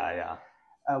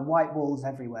 White walls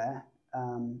everywhere,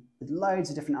 with loads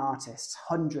of different artists,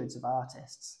 hundreds of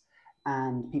artists,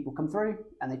 and people come through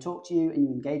and they talk to you and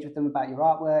you engage with them about your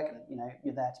artwork, and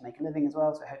you're there to make a living as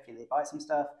well, so hopefully they buy some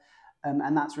stuff.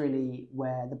 And that's really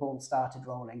where the ball started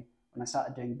rolling, when I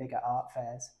started doing bigger art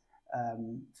fairs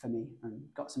for me, and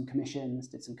got some commissions,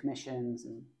 did some commissions,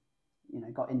 and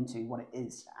got into what it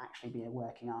is to actually be a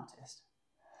working artist.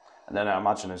 And then I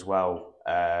imagine as well,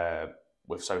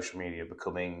 with social media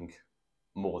becoming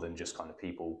more than just kind of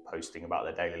people posting about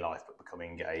their daily life, but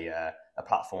becoming a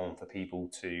platform for people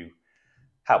to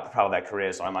help propel their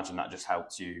careers, I imagine that just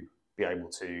helped you be able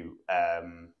to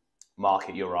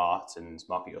market your art and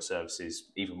market your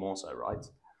services even more so, right?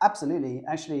 Absolutely.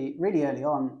 Actually, really early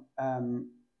on,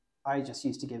 I just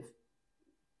used to give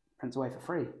prints away for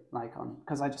free,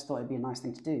 because I just thought it'd be a nice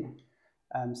thing to do.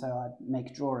 So I'd make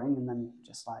a drawing and then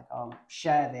just I'll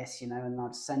share this, and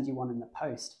I'd send you one in the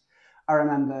post. I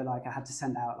remember I had to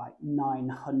send out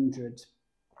 900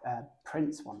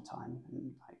 prints one time,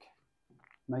 and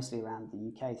mostly around the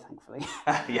UK, thankfully.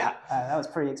 Yeah. That was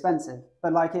pretty expensive,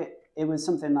 but it was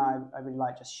something that I really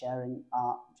like, just sharing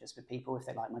art just with people. If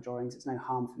they like my drawings, it's no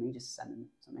harm for me just to send them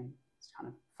something. It's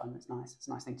kind of fun. It's nice. It's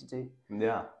a nice thing to do.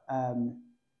 Yeah.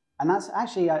 And that's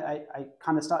actually, I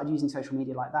kind of started using social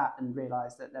media like that and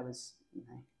realized that there was, you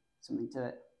know, something to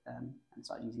it, and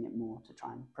started using it more to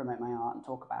try and promote my art and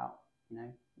talk about, you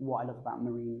know, what I love about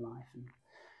marine life and,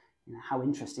 you know, how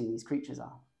interesting these creatures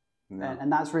are. Yeah.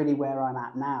 And that's really where I'm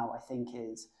at now, I think,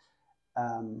 is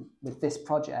with this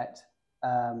project,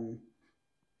 trying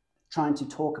to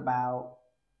talk about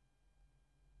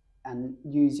and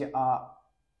use your art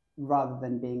rather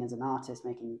than being as an artist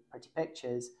making pretty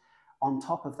pictures. On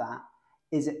top of that,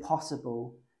 is it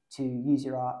possible to use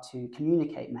your art to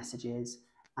communicate messages,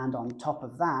 and on top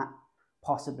of that,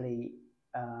 possibly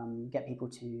get people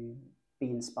to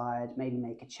be inspired, maybe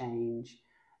make a change,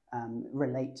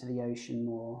 relate to the ocean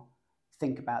more,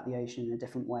 think about the ocean in a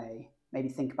different way, maybe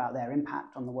think about their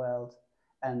impact on the world,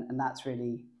 and that's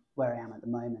really where I am at the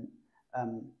moment.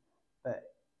 But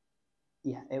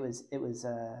yeah, it was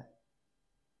a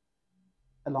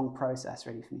long process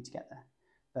really for me to get there.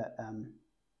 But and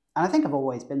I think I've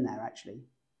always been there, actually.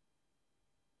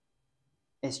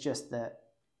 It's just that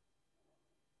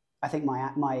I think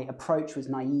my approach was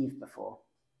naive before.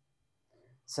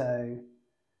 So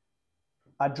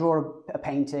I draw a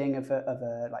painting of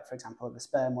a like, for example, of a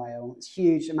sperm whale. It's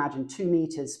huge. Imagine 2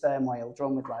 meters sperm whale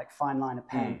drawn with like fine liner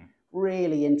pen,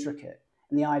 really intricate.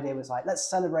 And the idea was like, let's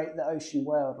celebrate the ocean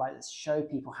world. Like, let's show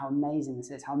people how amazing this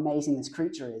is, how amazing this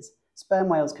creature is. Sperm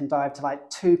whales can dive to like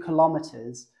 2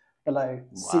 kilometers below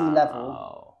sea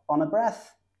level on a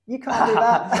breath. You can't do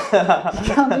that.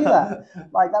 You can't do that.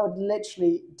 Like, that would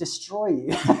literally destroy you.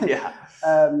 Yeah.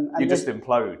 You just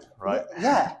implode, right?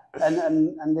 Yeah.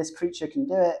 And this creature can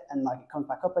do it, and like it comes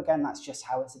back up again. That's just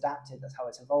how it's adapted. That's how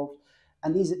it's evolved.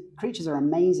 And these creatures are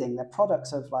amazing. They're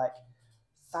products of like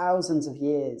thousands of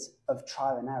years of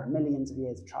trial and error, millions of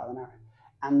years of trial and error.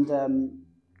 And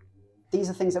these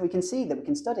are things that we can see, that we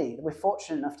can study. We're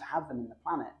fortunate enough to have them in the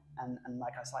planet. And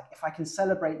like I was like, if I can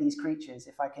celebrate these creatures,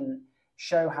 if I can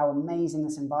show how amazing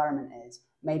this environment is,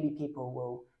 maybe people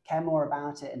will care more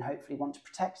about it and hopefully want to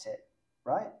protect it,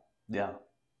 right? Yeah.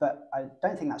 But I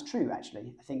don't think that's true,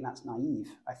 actually. I think that's naive.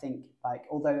 I think, like,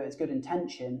 although it's good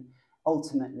intention,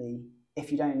 ultimately,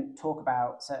 if you don't talk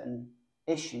about certain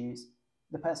issues,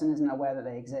 the person isn't aware that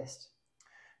they exist.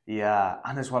 Yeah,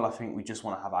 and as well, I think we just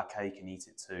want to have our cake and eat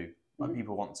it too. Like,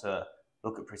 people want to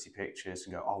look at pretty pictures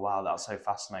and go, oh, wow, that's so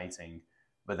fascinating,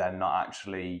 but then not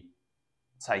actually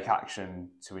take action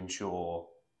to ensure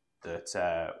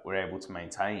that we're able to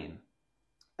maintain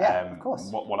of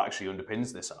course. what actually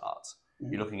underpins this art.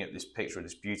 You're looking at this picture of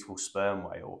this beautiful sperm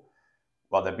whale.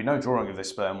 Well, there'd be no drawing of this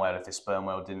sperm whale if this sperm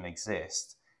whale didn't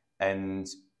exist. And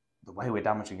the way we're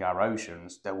damaging our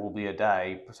oceans, there will be a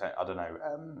day, I don't know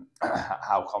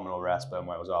how common or rare sperm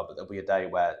whales are, but there'll be a day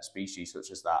where species such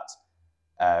as that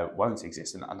won't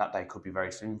exist, and that day could be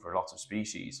very soon for a lot of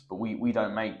species. But we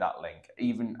don't make that link.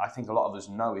 Even, I think a lot of us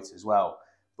know it as well,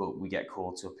 but we get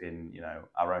caught up in, you know,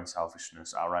 our own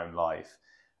selfishness, our own life,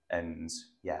 and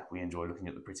yeah, we enjoy looking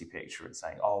at the pretty picture and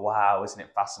saying, oh wow, isn't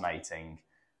it fascinating?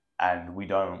 And we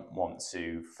don't want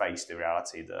to face the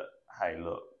reality that, hey,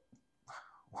 look,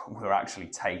 we're actually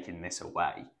taking this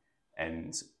away,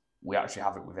 and we actually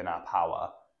have it within our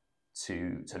power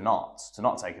to not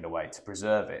take it away, to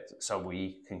preserve it, so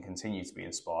we can continue to be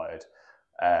inspired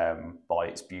by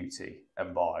its beauty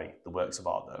and by the works of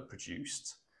art that are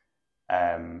produced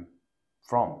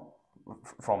from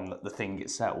the thing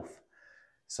itself.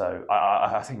 So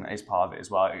I think that is part of it as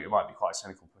well. It might be quite a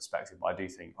cynical perspective, but I do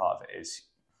think part of it is,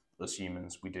 as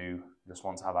humans, we do just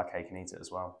want to have our cake and eat it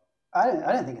as well. I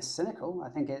don't think it's cynical. I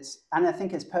think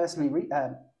it's personally,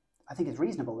 I think it's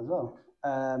reasonable as well.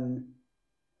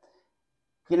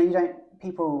 You know,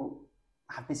 people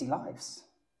have busy lives.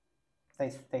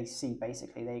 They see,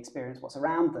 basically, they experience what's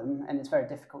around them, and it's very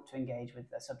difficult to engage with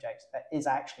a subject that is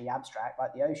actually abstract,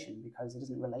 like the ocean, because it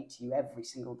doesn't relate to you every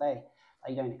single day. Like,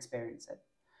 you don't experience it.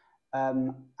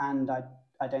 And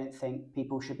I don't think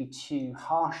people should be too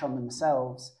harsh on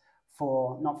themselves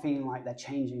for not feeling like they're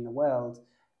changing the world,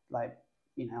 like,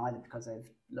 you know, either because they've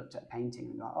looked at a painting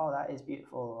and gone, oh, that is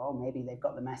beautiful, or oh, maybe they've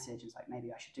got the message, it's like,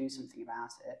 maybe I should do something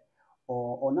about it,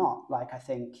 or not. Like, I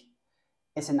think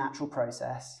it's a natural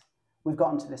process. We've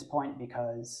gotten to this point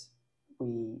because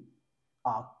we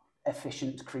are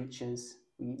efficient creatures.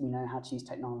 We know how to use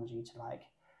technology to, like,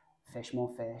 fish more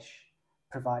fish,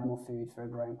 provide more food for a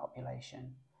growing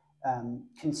population,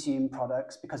 consume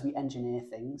products because we engineer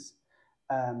things.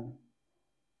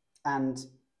 And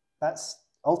that's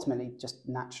ultimately just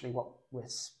naturally what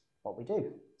we do.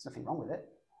 There's nothing wrong with it.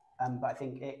 But I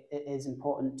think it is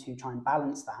important to try and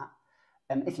balance that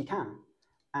if you can.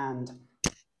 And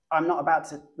I'm not about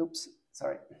to, oops,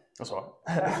 sorry. That's all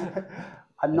right.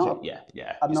 I'm not.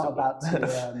 Yeah. I'm not about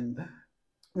to.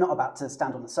 Not about to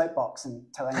stand on a soapbox and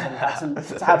tell anybody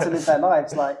how to live their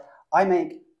lives. Like, I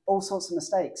make all sorts of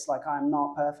mistakes. Like, I'm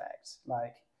not perfect.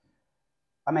 Like,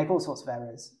 I make all sorts of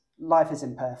errors. Life is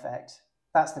imperfect.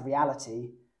 That's the reality.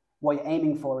 What you're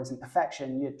aiming for isn't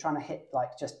perfection. You're trying to hit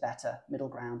like just better, middle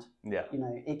ground. Yeah. You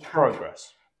know, it can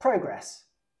Progress.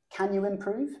 Can you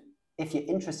improve? If you're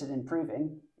interested in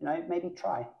improving, you know, maybe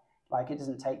try. Like, it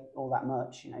doesn't take all that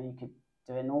much. You know, you could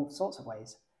do it in all sorts of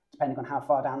ways, depending on how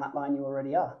far down that line you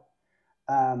already are.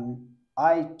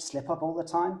 I slip up all the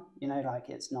time, you know, like,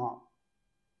 it's not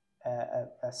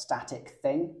a static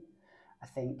thing. I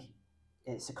think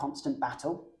it's a constant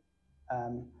battle.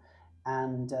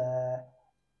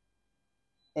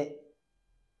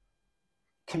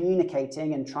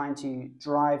 Communicating and trying to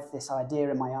drive this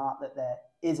idea in my art that there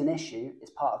is an issue is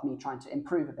part of me trying to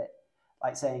improve a bit.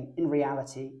 Like saying, in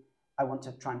reality, I want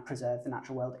to try and preserve the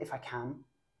natural world if I can,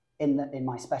 in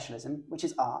my specialism, which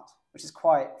is art, which is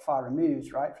quite far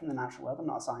removed, right, from the natural world. I'm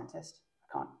not a scientist.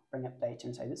 I can't bring up data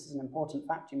and say, this is an important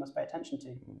fact you must pay attention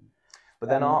to. But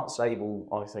then art's able,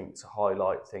 I think, to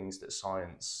highlight things that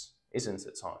science isn't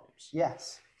at times.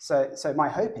 Yes. So my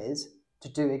hope is to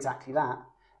do exactly that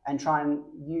and try and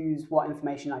use what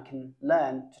information I can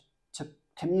learn to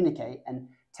communicate and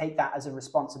take that as a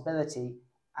responsibility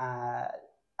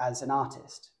as an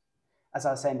artist. As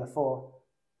I was saying before,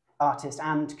 artist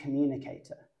and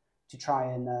communicator, to try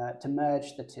and to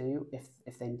merge the two,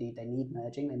 if indeed they need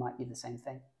merging, they might be the same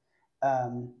thing,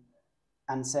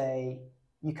 and say,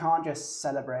 you can't just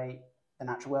celebrate the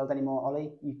natural world anymore,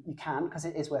 Ollie. You can, because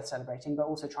it is worth celebrating, but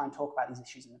also try and talk about these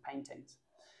issues in the paintings.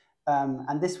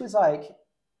 And this was like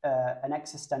an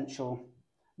existential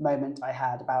moment I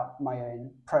had about my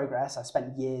own progress. I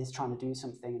spent years trying to do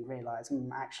something and realised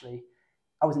actually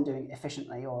I wasn't doing it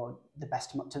efficiently or to the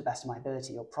best of my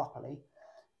ability or properly.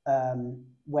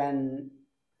 When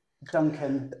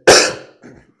Duncan,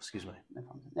 excuse me, no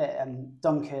problem.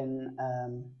 Duncan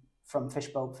from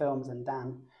Fishbowl Films and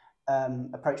Dan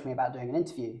approached me about doing an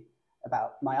interview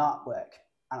about my artwork,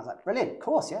 and I was like, brilliant, of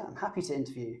course, yeah, I'm happy to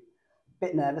interview.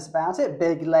 Bit nervous about it,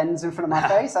 big lens in front of my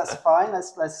face. That's fine.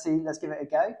 Let's give it a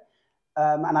go.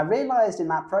 And I realized in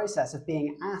that process of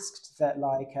being asked that,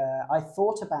 like, I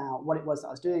thought about what it was that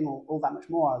I was doing all that much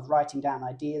more. I was writing down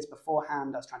ideas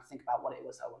beforehand. I was trying to think about what it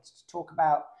was I wanted to talk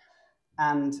about.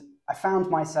 And I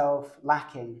found myself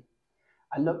lacking.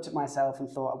 I looked at myself and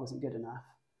thought I wasn't good enough.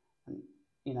 And,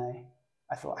 you know,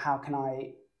 I thought, how can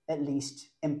I at least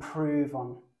improve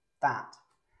on that?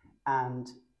 And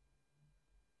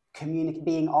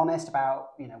being honest about,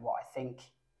 you know, what I think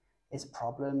is a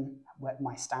problem, where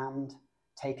my stand,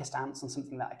 take a stance on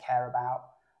something that I care about,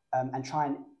 and try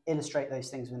and illustrate those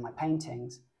things within my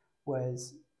paintings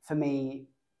was, for me,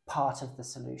 part of the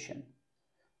solution.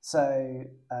 So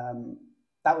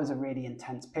that was a really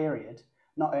intense period.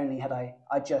 Not only had I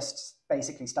just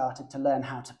basically started to learn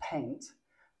how to paint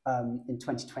in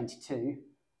 2022,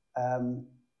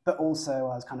 but also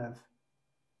I was kind of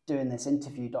doing this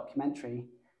interview documentary,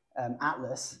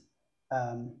 Atlas,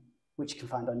 which you can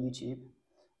find on YouTube,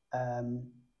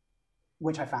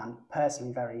 which I found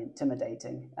personally very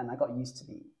intimidating, and I got used to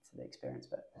the experience,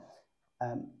 but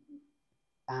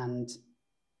and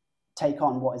take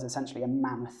on what is essentially a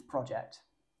mammoth project.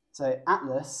 So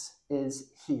Atlas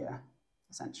is here,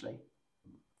 essentially,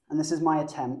 and this is my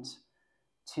attempt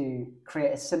to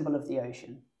create a symbol of the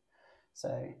ocean.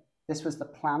 So this was the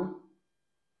plan.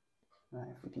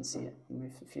 If we can see it,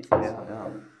 move a few things.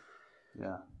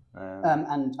 Yeah.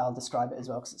 And I'll describe it as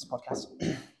well because it's a podcast.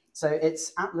 So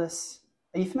it's Atlas.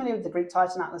 Are you familiar with the Greek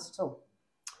Titan Atlas at all?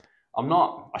 I'm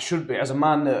not. I should be. As a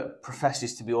man that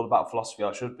professes to be all about philosophy,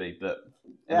 I should be, but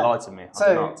enlighten me.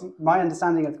 So my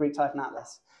understanding of the Greek Titan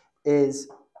Atlas is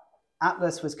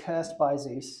Atlas was cursed by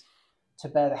Zeus to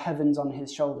bear the heavens on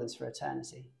his shoulders for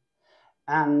eternity.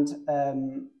 And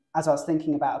as I was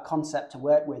thinking about a concept to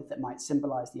work with that might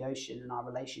symbolize the ocean and our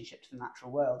relationship to the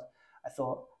natural world, I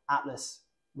thought Atlas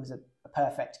was a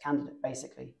perfect candidate,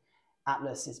 basically.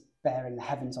 Atlas is bearing the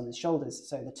heavens on his shoulders,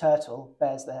 so the turtle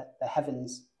bears the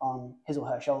heavens on his or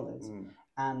her shoulders.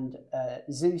 And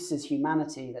Zeus's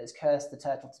humanity that has cursed the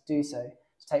turtle to do so,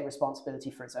 to take responsibility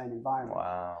for its own environment.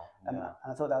 Wow. And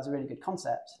I thought that was a really good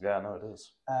concept. Yeah, no, it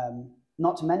is.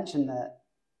 Not to mention that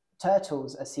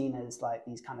turtles are seen as like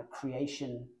these kind of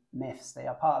creation myths. They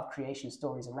are part of creation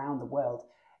stories around the world.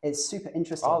 It's super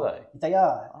interesting. Are they? They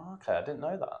are. Oh, okay, I didn't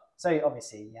know that. So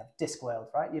obviously you have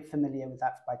Discworld, right? You're familiar with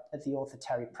that by the author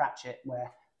Terry Pratchett,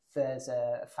 where there's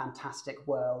a fantastic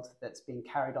world that's being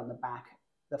carried on the back,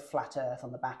 the flat earth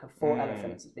on the back of 4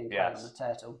 elephants is being carried on a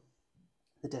turtle.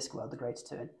 The Discworld, the greatest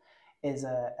two is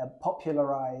a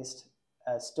popularized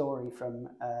story from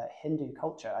Hindu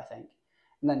culture, I think.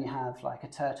 And then you have like a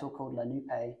turtle called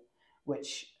Lenupe,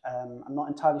 which I'm not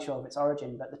entirely sure of its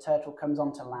origin, but the turtle comes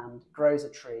onto land, grows a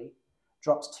tree,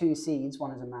 drops 2 seeds,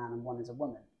 one is a man and one is a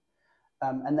woman.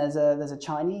 And there's a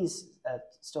Chinese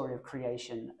story of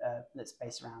creation that's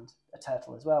based around a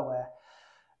turtle as well, where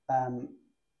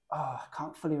I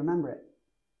can't fully remember it.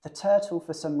 The turtle,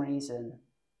 for some reason,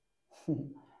 I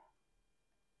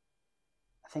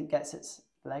think gets its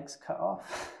legs cut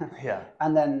off. Yeah.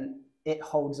 And then it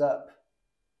holds up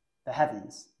the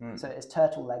heavens. So it's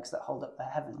turtle legs that hold up the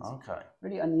heavens. Okay.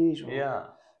 Really unusual. Yeah.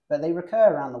 But they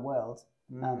recur around the world.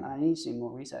 And I need to do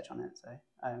more research on it, so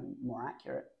more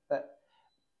accurate. But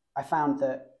I found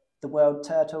that the world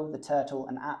turtle, the turtle,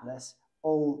 and Atlas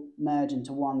all merge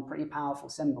into one pretty powerful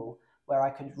symbol, where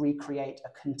I could recreate a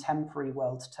contemporary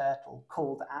world turtle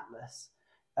called Atlas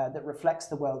that reflects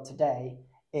the world today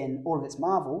in all of its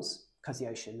marvels, because the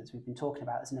ocean, as we've been talking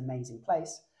about, is an amazing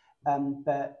place,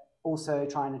 but also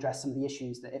try and address some of the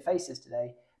issues that it faces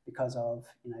today because of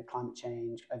climate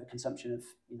change, overconsumption of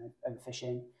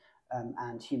overfishing,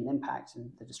 and human impact and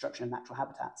the destruction of natural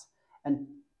habitats, and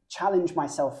challenge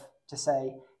myself to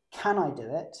say, can I do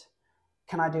it?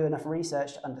 Can I do enough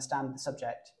research to understand the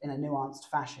subject in a nuanced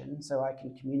fashion so I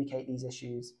can communicate these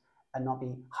issues and not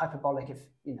be hyperbolic if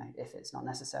it's not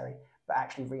necessary, but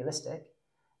actually realistic?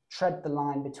 Tread the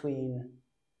line between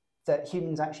that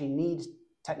humans actually need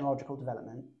technological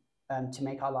development to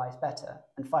make our lives better,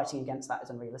 and fighting against that is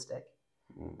unrealistic.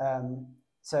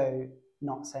 So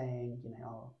not saying, you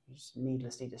just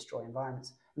needlessly destroy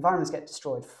environments. Environments get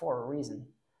destroyed for a reason,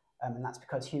 and that's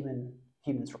because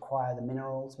humans require the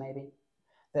minerals, maybe,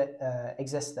 that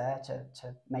exist there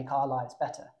to make our lives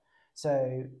better.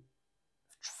 So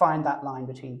find that line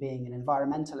between being an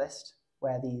environmentalist,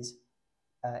 where these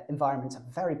environments are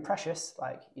very precious,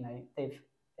 like, they've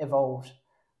evolved,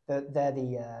 they're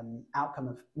the outcome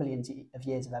of millions of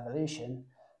years of evolution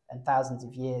and thousands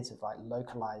of years of like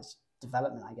localized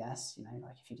development, I guess.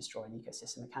 Like if you destroy an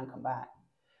ecosystem, it can come back.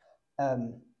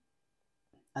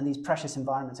 And these precious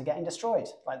environments are getting destroyed.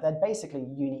 Like, they're basically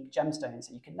unique gemstones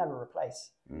that you could never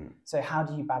replace. So how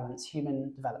do you balance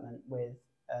human development with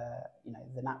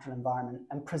the natural environment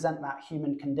and present that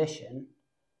human condition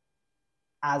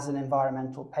as an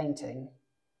environmental painting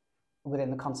within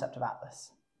the concept of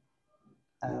Atlas?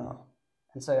 And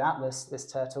so Atlas,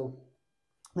 this turtle,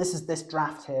 this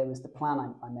draft here was the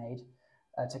plan I made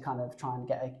to kind of try and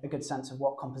get a good sense of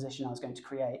what composition I was going to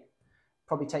create.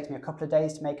 Probably takes me a couple of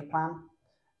days to make a plan.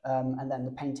 And then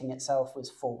the painting itself was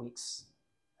 4 weeks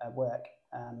work,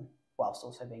 whilst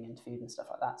also being interviewed and stuff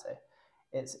like that. So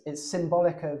it's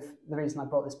symbolic of, the reason I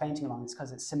brought this painting along is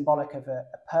because it's symbolic of a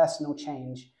personal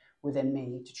change within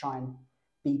me to try and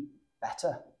be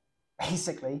better,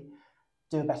 basically,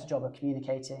 do a better job of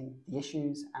communicating the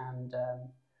issues, and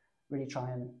really try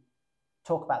and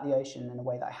talk about the ocean in a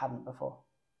way that I haven't before.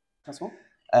 That's all?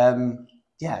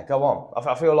 Yeah, go on.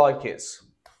 I feel like it's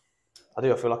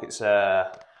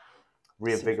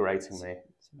reinvigorating me.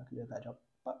 See if I can do a better job.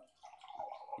 But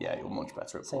yeah, you're much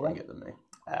better at pouring it than me.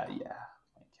 Yeah,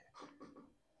 thank you.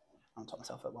 I'll top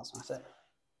myself up whilst I say it.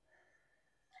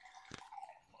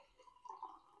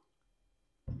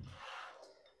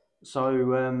 So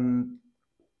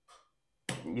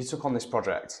you took on this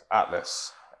project,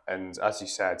 Atlas, and as you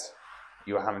said,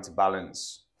 you were having to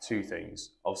balance 2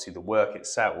 things. Obviously, the work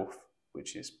itself,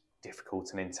 which is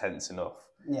difficult and intense enough.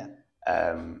 Yeah.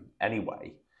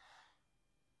 Anyway,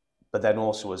 but then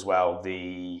also as well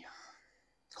the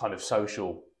kind of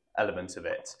social element of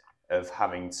it, of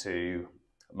having to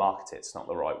market it's not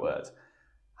the right word,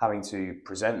 having to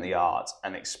present the art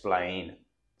and explain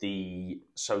the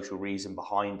social reason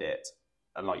behind it,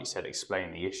 and like you said,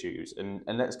 explain the issues, and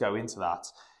let's go into that.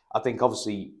 I think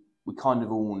obviously we kind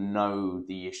of all know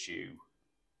the issue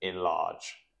in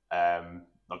large. Like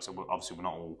I said, obviously we're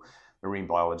not all marine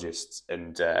biologists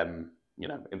and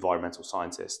environmental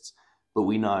scientists, but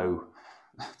we know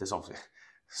there's obviously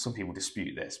some people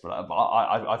dispute this, but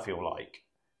I feel like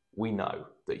we know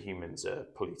that humans are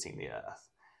polluting the earth,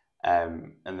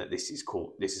 and that this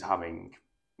is having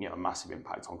a massive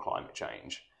impact on climate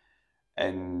change.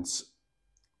 And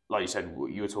like you said,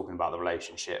 you were talking about the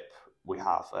relationship we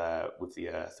have with the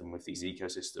earth and with these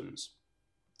ecosystems,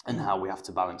 and how we have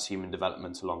to balance human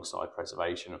development alongside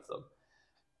preservation of them.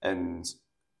 And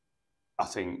I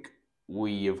think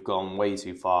we have gone way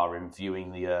too far in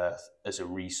viewing the earth as a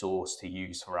resource to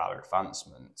use for our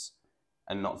advancement,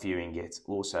 and not viewing it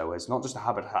also as not just a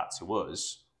habitat to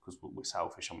us, because we're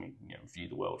selfish and we view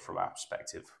the world from our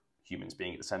perspective, humans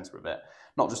being at the centre of it,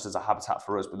 not just as a habitat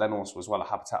for us, but then also as well a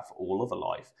habitat for all other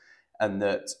life, and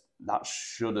that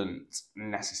shouldn't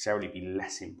necessarily be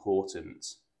less important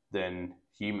than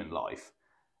human life.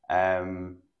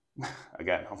 Again,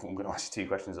 I'm going to ask you two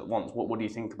questions at once. What do you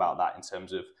think about that in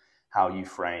terms of how you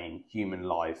frame human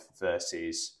life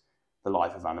versus the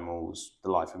life of animals,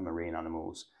 the life of marine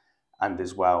animals, and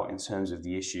as well in terms of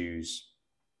the issues,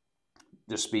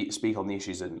 just speak on the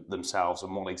issues themselves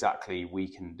and what exactly we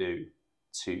can do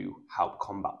to help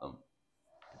combat them?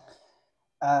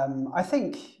 I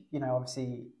think,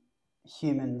 obviously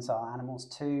humans are animals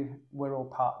too. We're all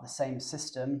part of the same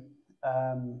system.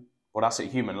 Well, that's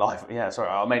it, human life. Yeah, sorry,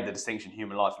 I made the distinction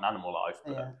human life and animal life,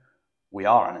 but Yeah. we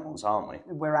are animals, aren't we?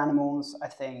 We're animals. I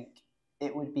think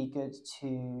it would be good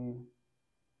to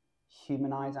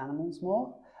humanize animals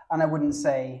more. And I wouldn't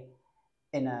say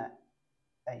in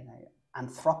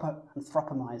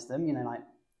anthropomorphize them, like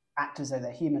act as though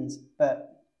they're humans,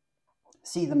 but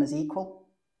see them as equal.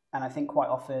 And I think quite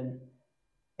often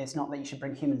it's not that you should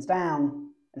bring humans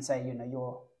down and say,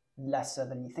 you're lesser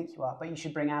than you think you are, but you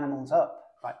should bring animals up,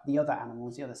 like the other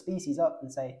animals, the other species up,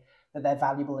 and say that they're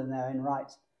valuable in their own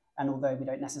right. And although we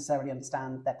don't necessarily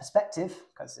understand their perspective,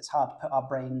 because it's hard to put our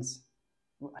brains,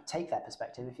 take their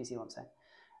perspective, if you see what I'm saying,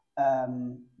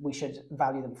 we should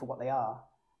value them for what they are.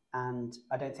 And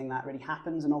I don't think that really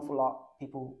happens an awful lot.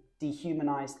 People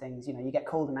dehumanize things. You get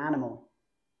called an animal.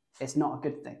 It's not a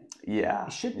good thing. Yeah.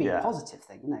 It should be a positive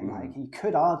thing. Like you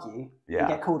could argue, you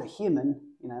get called a human,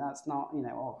 that's not,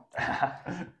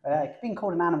 being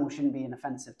called an animal shouldn't be an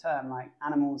offensive term. Like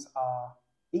animals are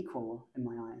equal in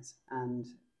my eyes, and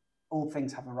all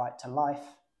things have a right to life.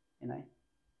 I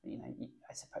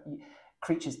suppose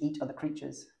creatures eat other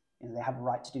creatures. They have a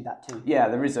right to do that too. Yeah,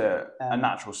 there is a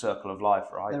natural circle of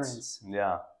life, right? There is.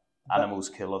 Yeah. Animals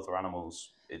kill other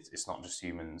animals. It's not just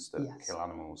humans that kill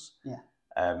animals. Yeah.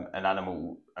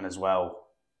 And as well,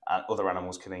 other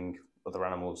animals killing other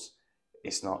animals,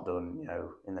 it's not done,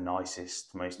 in the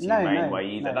nicest, most humane way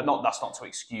either. No. That's not to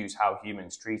excuse how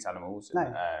humans treat animals,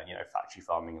 and, factory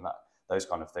farming and those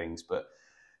kind of things. But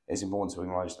it's important to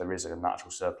acknowledge there is a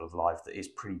natural circle of life that is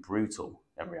pretty brutal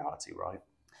in reality, right?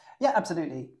 Yeah,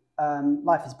 absolutely.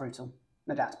 Life is brutal,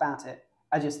 no doubt about it.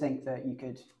 I just think that you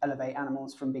could elevate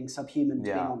animals from being subhuman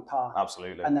to being on par.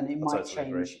 Absolutely. And then it might totally change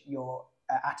agree. your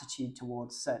attitude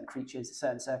towards certain creatures,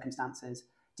 certain circumstances.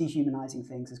 Dehumanizing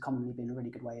things has commonly been a really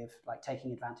good way of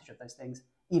taking advantage of those things.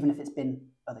 Even if it's been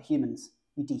other humans,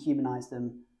 you dehumanize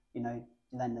them,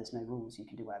 then there's no rules. You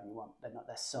can do whatever you want. They're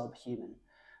subhuman.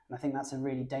 And I think that's a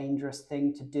really dangerous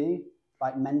thing to do.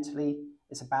 Like mentally,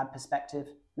 it's a bad perspective,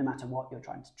 no matter what you're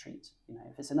trying to treat.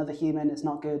 If it's another human, it's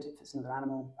not good. If it's another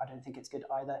animal, I don't think it's good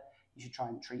either. You should try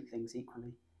and treat things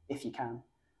equally if you can.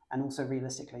 And also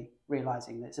realistically,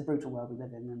 realizing that it's a brutal world we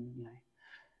live in,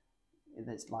 and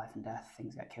there's life and death,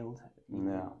 things get killed.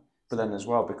 Yeah. But then as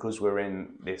well, because we're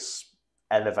in this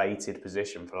elevated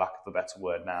position, for lack of a better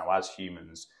word now, as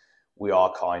humans, we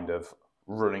are kind of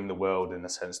running the world in the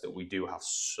sense that we do have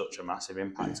such a massive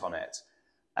impact on it.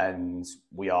 And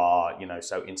we are,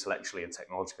 so intellectually and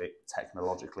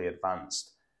technologically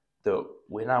advanced that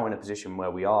we're now in a position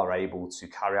where we are able to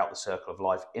carry out the circle of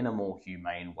life in a more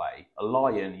humane way. A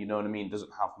lion,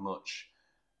 doesn't have much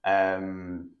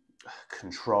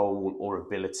control or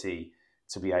ability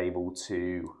to be able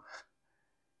to,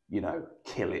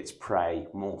 kill its prey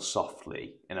more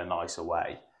softly in a nicer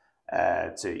way,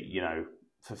 to,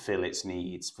 fulfill its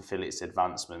needs, fulfill its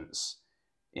advancements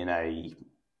in a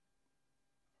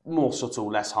more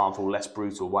subtle, less harmful, less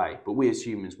brutal way. But we as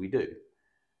humans, we do.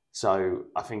 So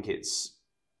I think it's,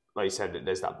 like you said, that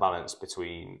there's that balance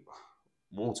between,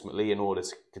 ultimately, in order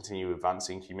to continue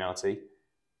advancing humanity,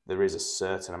 there is a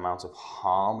certain amount of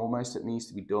harm almost that needs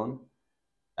to be done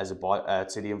as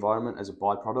to the environment as a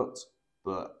byproduct.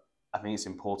 But I think it's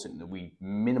important that we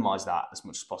minimise that as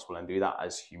much as possible and do that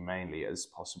as humanely as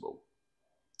possible.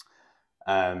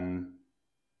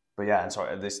 But yeah, and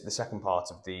sorry, the second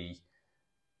part of the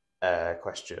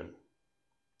question,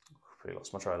 I really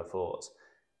lost my trail of thought,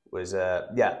 was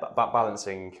about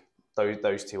balancing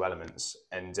those two elements.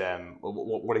 And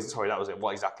what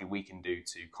exactly we can do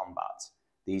to combat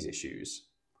these issues.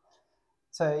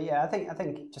 So yeah, I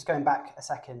think just going back a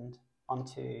second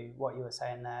onto what you were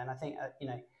saying there, and I think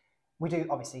we do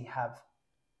obviously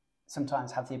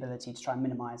sometimes have the ability to try and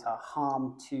minimize our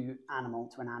harm to an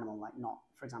animal, like not,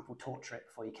 for example, torture it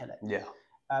before you kill it. Yeah.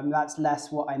 That's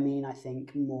less what I mean. I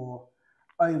think more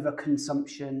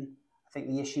overconsumption. I think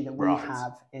the issue that we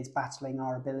have is battling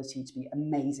our ability to be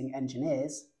amazing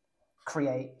engineers,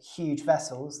 create huge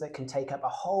vessels that can take up a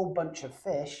whole bunch of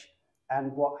fish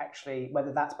and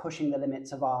whether that's pushing the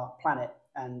limits of our planet.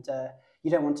 And you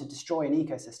don't want to destroy an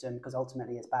ecosystem because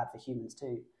ultimately it's bad for humans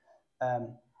too.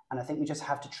 And I think we just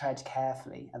have to tread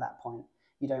carefully at that point.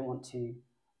 You don't want to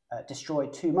destroy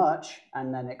too much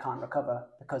and then it can't recover,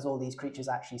 because all these creatures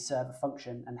actually serve a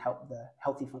function and help the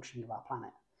healthy functioning of our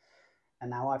planet. And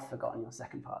now I've forgotten your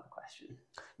second part of the question.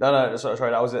 No,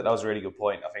 sorry, that was it. That was a really good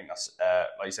point. I think that's,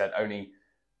 like you said, only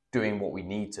doing what we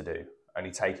need to do,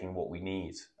 only taking what we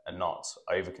need and not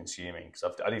over-consuming.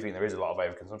 Because I do think there is a lot of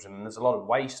overconsumption and there's a lot of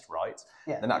waste, right?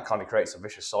 Yeah. And that kind of creates a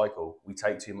vicious cycle. We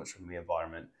take too much from the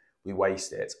environment, we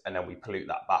waste it, and then we pollute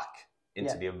that back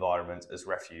into the environment as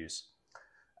refuse.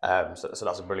 So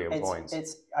that's a brilliant point.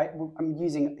 I'm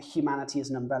using humanity as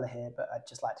an umbrella here, but I'd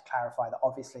just like to clarify that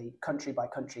obviously country by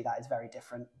country that is very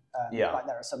different. Like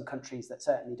there are some countries that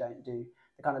certainly don't do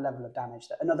the kind of level of damage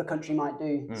that another country might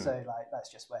do. So like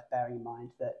that's just worth bearing in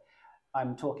mind, that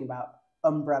I'm talking about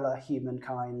umbrella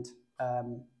humankind.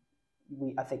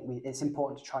 I think it's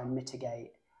important to try and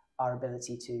mitigate our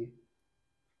ability to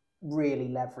really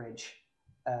leverage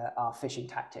our fishing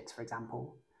tactics, for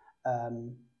example.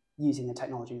 Using the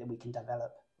technology that we can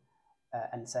develop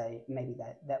and say maybe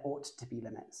there ought to be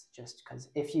limits, just because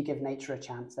if you give nature a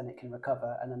chance, then it can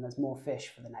recover, and then there's more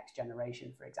fish for the next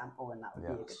generation, for example, and that would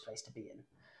be a good place to be in.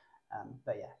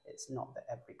 But yeah, it's not that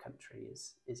every country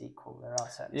is equal. There are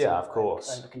certain of course,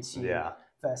 overconsume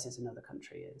versus another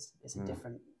country is a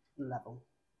different level.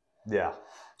 Yeah,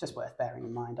 just worth bearing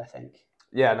in mind, I think.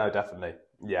 Yeah, no, definitely.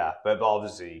 Yeah, but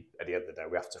obviously at the end of the day,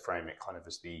 we have to frame it kind of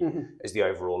as the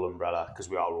overall umbrella, because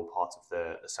we are all part of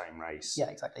the same race. Yeah,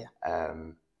 exactly.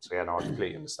 So yeah, no, I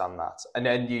completely understand that. And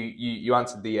then you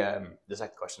answered the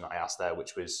second question that I asked there,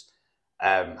 which was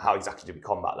how exactly do we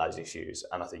combat those issues?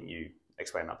 And I think you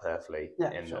explained that perfectly.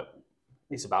 Yeah, that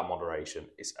it's about moderation.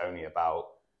 It's only about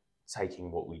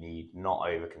taking what we need, not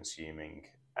over consuming,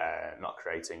 not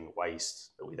creating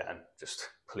waste that we then just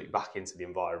pollute back into the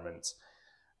environment.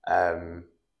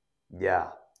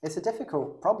 It's a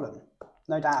difficult problem,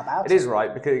 no doubt about it. It is,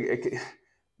 right,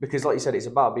 because like you said, it's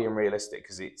about being realistic,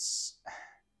 because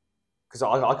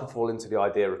I can fall into the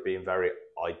idea of being very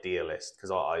idealist,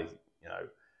 because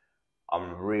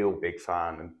I'm a real big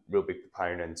fan and real big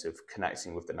proponent of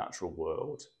connecting with the natural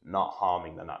world, not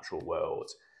harming the natural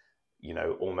world,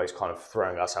 almost kind of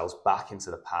throwing ourselves back into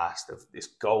the past of this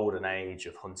golden age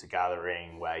of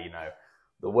hunter-gathering where,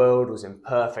 the world was in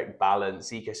perfect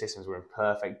balance, ecosystems were in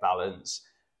perfect balance.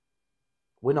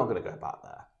 We're not going to go back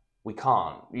there. We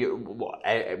can't. We're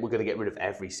going to get rid of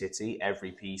every city,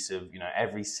 every piece of,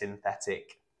 every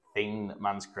synthetic thing that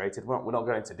man's created. We're not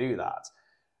going to do that.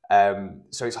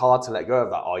 So it's hard to let go of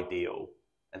that ideal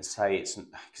and say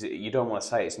because you don't want to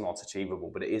say it's not achievable,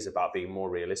 but it is about being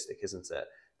more realistic, isn't it?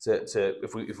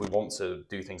 If we want to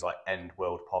do things like end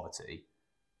world poverty,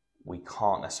 we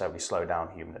can't necessarily slow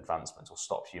down human advancements or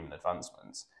stop human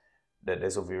advancements.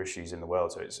 There's other issues in the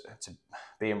world, so it's to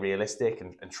being realistic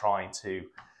and trying to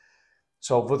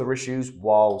solve other issues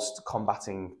whilst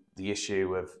combating the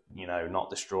issue of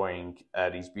not destroying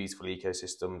these beautiful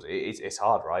ecosystems. It's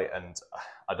hard, right? And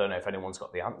I don't know if anyone's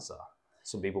got the answer.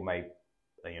 Some people may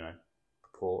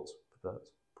purport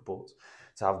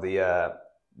to have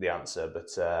the answer,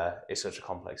 but it's such a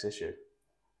complex issue.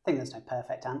 I think there's no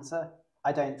perfect answer.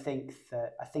 I think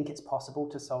it's possible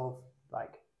to solve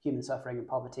like human suffering and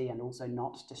poverty and also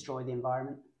not destroy the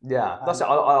environment. Yeah, that's it.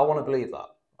 I want to believe that.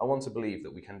 I want to believe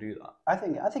that we can do that. I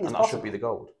think it's and that possible. Should be the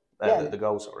goal. The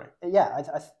goal, sorry. Yeah,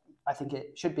 I think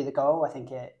it should be the goal. I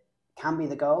think it can be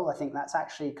the goal. I think that's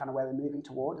actually kind of where we're moving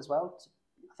toward as well.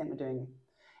 I think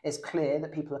it's clear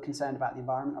that people are concerned about the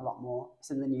environment a lot more.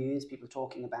 It's in the news, people are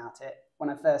talking about it.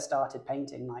 When I first started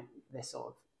painting like this sort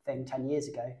of thing 10 years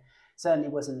ago, certainly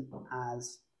wasn't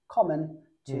as common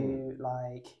to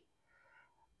like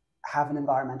have an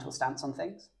environmental stance on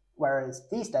things. Whereas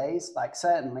these days, like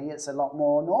certainly it's a lot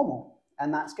more normal,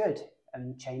 and that's good.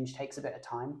 And change takes a bit of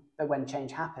time, but when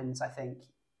change happens, I think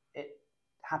it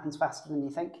happens faster than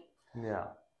you think. Yeah.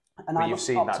 And but you've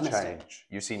seen that change.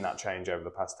 You've seen that change over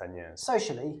the past 10 years.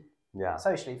 Socially. Yeah.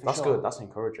 Socially, for That's sure. That's good. That's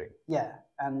encouraging. Yeah.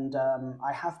 And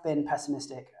I have been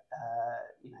pessimistic,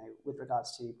 with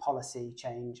regards to policy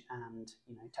change and,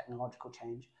 technological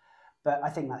change. But I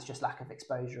think that's just lack of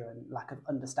exposure and lack of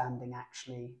understanding,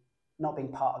 actually not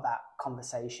being part of that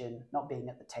conversation, not being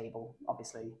at the table.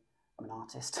 Obviously, I'm an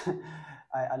artist.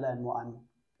 I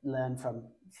learn from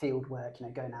field work,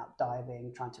 going out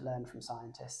diving, trying to learn from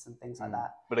scientists and things like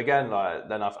that. But again,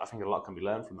 then I think a lot can be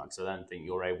learned from that, because I then think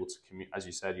you're able to, as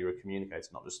you said, you're a communicator,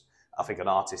 not just, I think an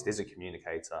artist is a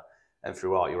communicator, and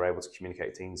through art you're able to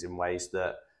communicate things in ways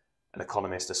that an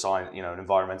economist, an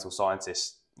environmental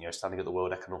scientist standing at the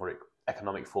World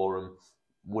Economic Forum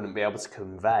wouldn't be able to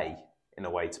convey in a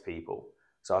way to people.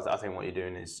 So I think what you're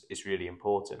doing is really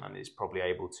important, and it's probably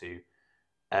able to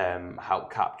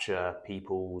help capture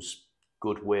people's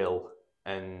goodwill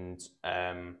and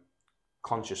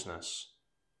consciousness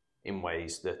in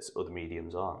ways that other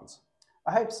mediums aren't.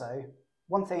 I hope so.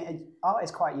 One thing, art is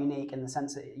quite unique in the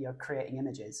sense that you're creating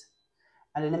images,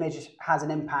 and an image has an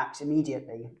impact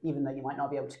immediately, even though you might not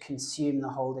be able to consume the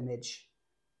whole image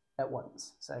at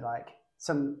once. So like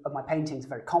some of my paintings are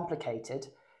very complicated,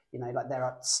 like there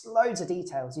are loads of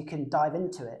details, you can dive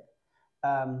into it.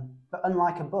 But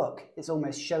unlike a book, it's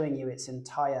almost showing you its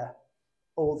entire,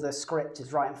 all the script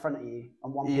is right in front of you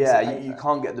on one piece of paper. You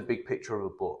can't get the big picture of a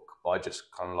book by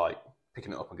just kind of like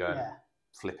picking it up and going,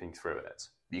 flipping through it.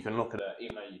 You can look at it,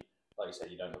 even though, like you said,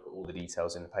 you don't look at all the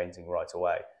details in the painting right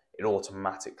away, it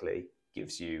automatically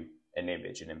gives you an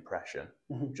image, an impression,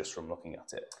 just from looking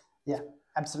at it. Yeah,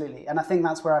 absolutely. And I think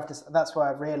that's where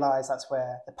I've realised that's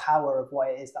where the power of what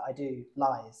it is that I do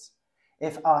lies.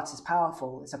 If art is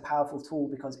powerful, it's a powerful tool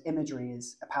because imagery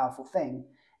is a powerful thing.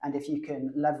 And if you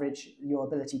can leverage your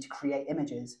ability to create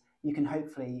images, you can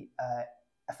hopefully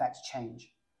affect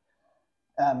change.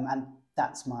 And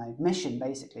that's my mission,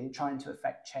 basically, trying to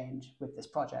affect change with this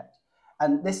project.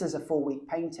 And this is a 4-week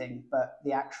painting, but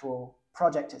the actual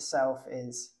project itself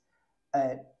is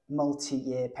a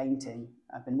multi-year painting.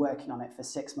 I've been working on it for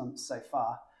 6 months so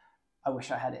far. I wish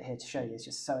I had it here to show you. It's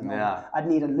just so enormous. Yeah. I'd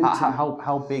need a Luton.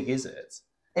 How big is it?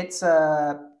 It's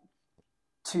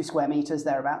 2 square meters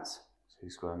thereabouts. 2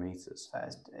 square meters. So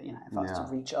if I was to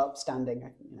reach up standing,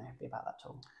 it'd be about that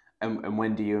tall. And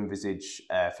when do you envisage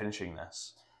finishing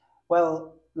this?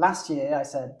 Well, last year I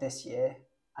said this year,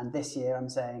 and this year I'm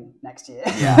saying next year.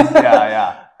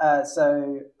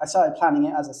 So I started planning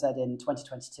it, as I said, in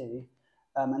 2022,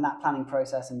 and that planning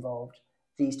process involved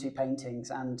these 2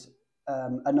 paintings and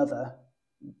another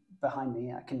behind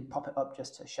me. I can pop it up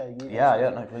just to show you.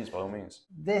 No, please, by all means.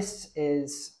 This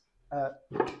is, put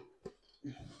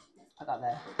that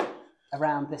there,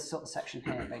 around this sort of section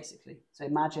here, basically. So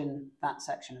imagine that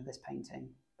section of this painting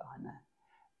behind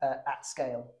there at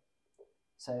scale.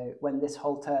 So when this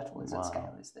whole turtle is at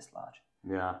scale, it's this large.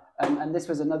 Yeah. And this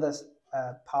was another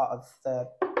part of the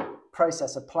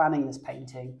process of planning this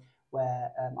painting,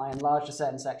 where I enlarged a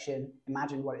certain section,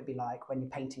 imagined what it'd be like when you're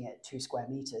painting it 2 square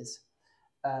meters,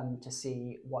 to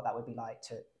see what that would be like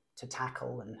to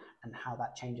tackle and how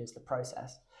that changes the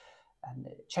process. And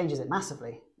it changes it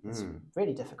massively. It's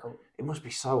really difficult. It must be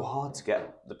so hard to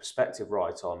get the perspective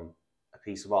right on a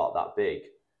piece of art that big.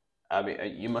 I mean,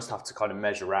 you must have to kind of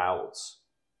measure out.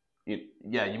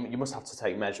 You must have to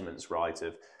take measurements, right,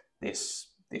 of this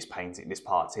painting, this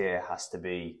part here has to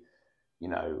be,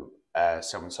 so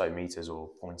and so meters or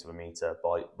 0.1 meter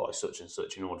by such and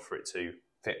such in order for it to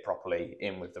fit properly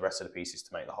in with the rest of the pieces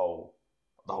to make the whole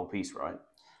piece, right?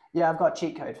 Yeah, I've got a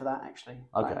cheat code for that actually.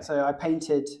 Okay. Right? So I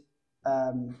painted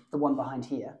the one behind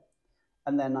here,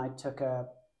 and then I took a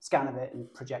scan of it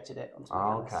and projected it onto the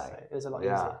canvas. Okay. So it was a lot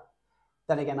easier.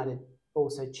 Then again, I did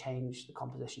also change the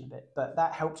composition a bit, but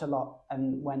that helped a lot.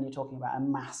 And when you're talking about a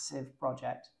massive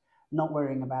project, not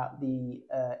worrying about the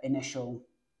initial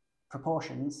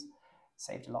proportions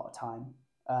saved a lot of time.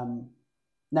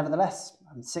 Nevertheless,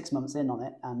 I'm 6 months in on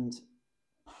it, and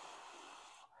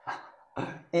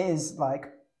it is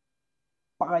like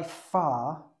by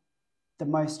far the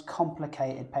most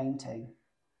complicated painting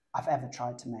I've ever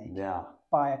tried to make. Yeah.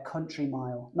 By a country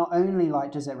mile. Not only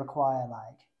does it require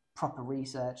proper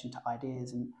research into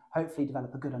ideas and hopefully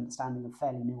develop a good understanding of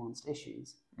fairly nuanced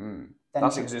issues.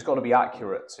 That's because it's got to be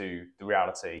accurate to the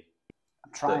reality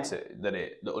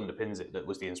that underpins it, that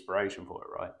was the inspiration for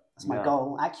it, right? That's my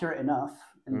goal. Accurate enough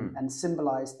and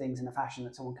symbolize things in a fashion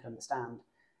that someone could understand.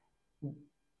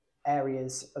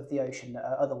 Areas of the ocean that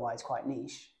are otherwise quite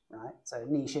niche, right? So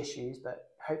niche issues, but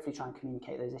hopefully try and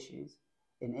communicate those issues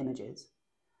in images.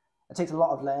 It takes a lot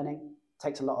of learning,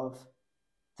 takes a lot of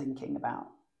thinking about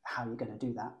how you're going to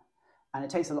do that. And it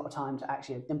takes a lot of time to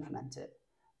actually implement it.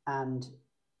 And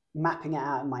mapping it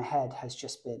out in my head has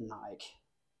just been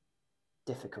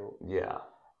difficult. Yeah.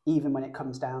 Even when it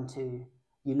comes down to,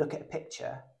 you look at a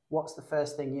picture, what's the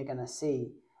first thing you're going to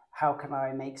see? How can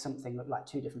I make something look like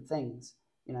 2 different things?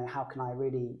 How can I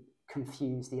really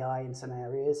confuse the eye in some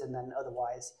areas and then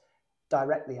otherwise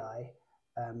direct the eye?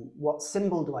 What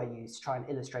symbol do I use to try and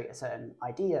illustrate a certain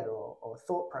idea or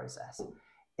thought process?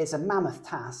 It's a mammoth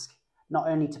task, not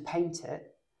only to paint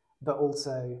it, but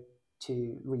also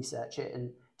to research it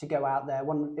and to go out there.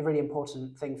 One really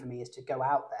important thing for me is to go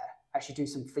out there, actually do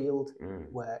some field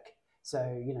work. So,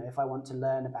 if I want to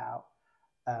learn about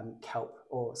kelp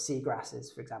or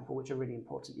seagrasses, for example, which are really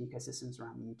important ecosystems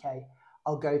around the UK.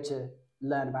 I'll go to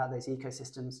learn about those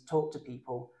ecosystems, talk to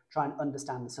people, try and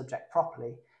understand the subject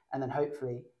properly, and then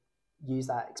hopefully use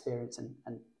that experience and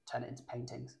turn it into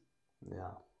paintings.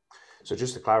 Yeah. So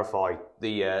just to clarify,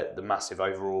 the massive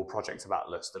overall project of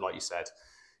Atlas that, like you said,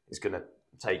 is going to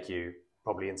take you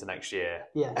probably into next year,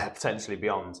 potentially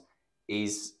beyond,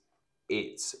 is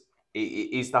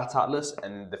that Atlas,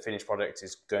 and the finished product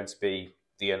is going to be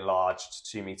the enlarged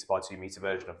 2 meter by 2 meter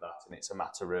version of that, and it's a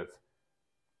matter of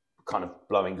kind of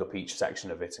blowing up each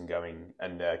section of it and going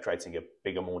and creating a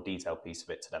bigger, more detailed piece of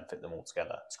it to then fit them all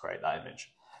together to create that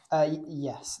image.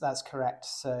 Yes, that's correct.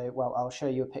 So, well, I'll show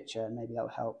you a picture and maybe that'll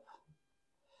help.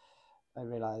 I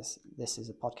realise this is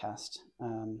a podcast.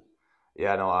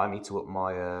 Yeah, no, I need to up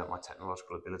my my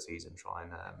technological abilities and try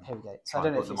and here we go. So try I don't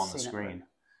and know put if them you've on the seen screen. it.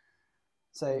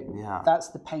 So Yeah, that's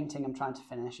the painting I'm trying to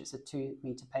finish. It's a 2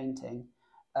 meter painting.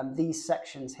 These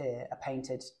sections here are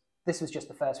painted. This was just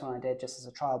the first one I did, just as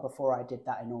a trial before I did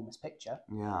that enormous picture.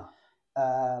 Yeah.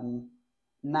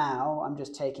 Now I'm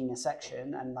just taking a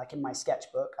section, and like in my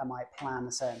sketchbook, I might plan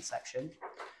a certain section.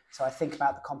 So I think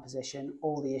about the composition,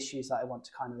 all the issues that I want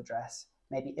to kind of address,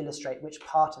 maybe illustrate which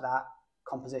part of that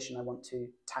composition I want to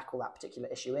tackle that particular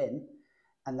issue in,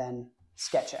 and then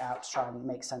sketch it out to try and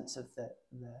make sense of the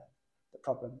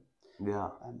problem. Yeah.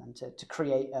 And to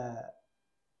create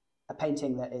a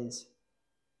painting that is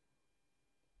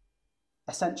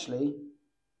essentially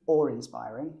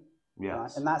awe-inspiring. Yes.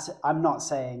 Right? And that's, I'm not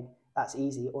saying that's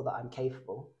easy or that I'm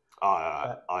capable.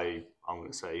 I'm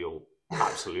going to say you're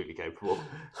absolutely capable.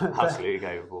 Absolutely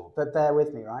capable. But bear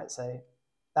with me, right? So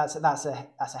that's a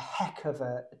heck of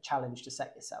a challenge to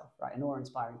set yourself, right? An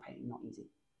awe-inspiring painting, not easy.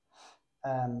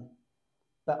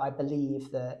 But I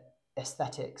believe that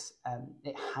aesthetics,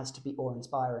 it has to be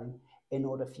awe-inspiring in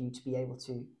order for you to be able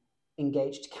to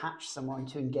engage, to catch someone,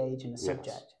 to engage in a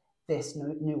subject. This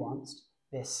nuanced,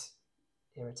 this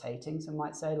irritating, some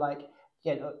might say, like,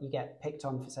 you get picked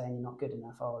on for saying you're not good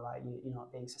enough, or like you're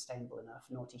not being sustainable enough,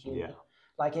 naughty human. Yeah.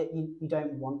 Like you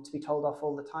don't want to be told off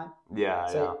all the time. Yeah,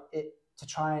 so to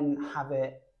try and have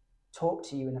it talk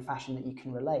to you in a fashion that you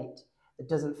can relate, it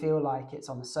doesn't feel like it's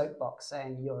on a soapbox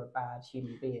saying you're a bad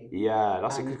human being. Yeah,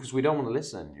 that's it, because we don't want to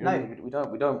listen. We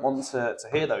don't want to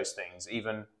hear those things,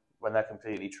 even when they're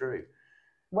completely true.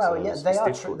 Well, so yeah, they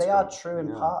are true. They are true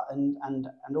in part, and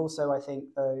also I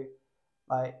think though,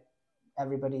 like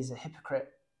everybody's a hypocrite.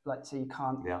 Like, so you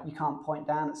can't point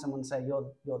down at someone and say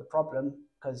you're the problem,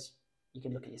 because you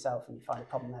can look at yourself and you find a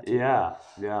problem there too.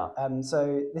 Yeah.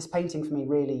 So this painting for me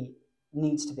really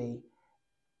needs to be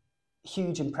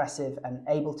huge, impressive, and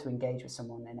able to engage with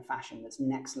someone in a fashion that's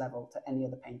next level to any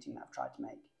other painting that I've tried to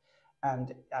make.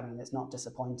 And I mean, it's not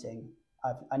disappointing.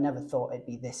 I never thought it'd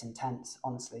be this intense,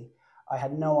 honestly. I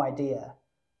had no idea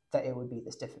that it would be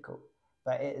this difficult,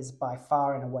 but it is by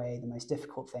far and away the most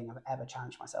difficult thing I've ever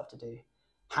challenged myself to do,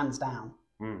 hands down.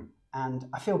 And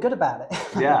I feel good about it.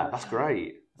 Yeah, that's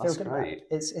great. That's great.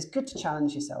 It's good to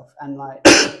challenge yourself, and like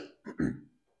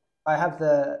I have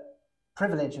the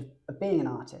privilege of being an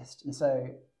artist, and so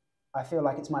I feel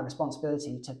like it's my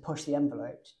responsibility to push the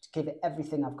envelope, to give it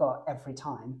everything I've got every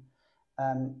time,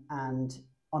 and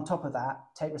on top of that,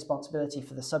 take responsibility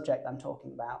for the subject I'm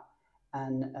talking about,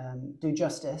 and do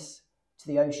justice to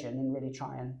the ocean, and really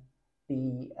try and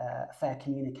be a fair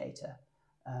communicator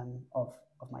of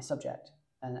my subject.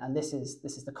 And this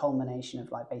is the culmination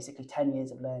of like basically 10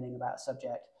 years of learning about a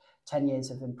subject, 10 years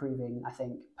of improving, I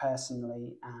think,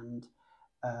 personally and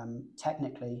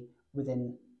technically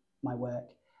within my work,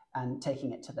 and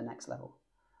taking it to the next level.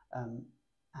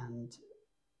 And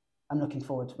I'm looking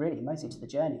forward to really mostly to the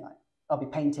journey. Like, I'll be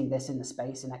painting this in the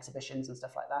space, in exhibitions and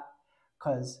stuff like that,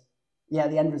 because yeah,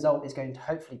 the end result is going to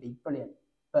hopefully be brilliant,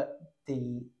 but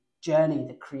the journey,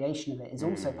 the creation of it is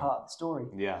also part of the story.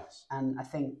 Yes. And I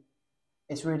think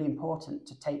it's really important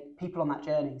to take people on that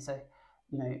journey. So,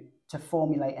 to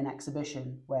formulate an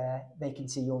exhibition where they can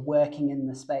see you're working in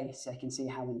the space, they can see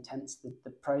how intense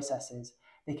the process is,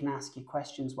 they can ask you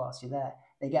questions whilst you're there,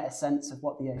 they get a sense of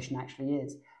what the ocean actually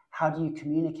is. How do you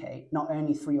communicate, not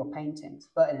only through your paintings,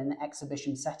 but in an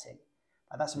exhibition setting?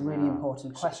 That's a really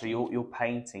important question. So you're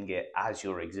painting it as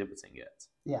you're exhibiting it?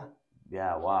 Yeah.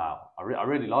 Yeah, wow. I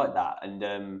really like that.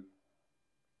 And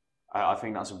I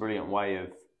think that's a brilliant way of,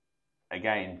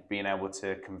 again, being able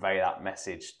to convey that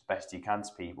message the best you can to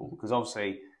people. Because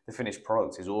obviously the finished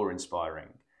product is awe-inspiring.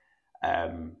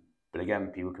 But again,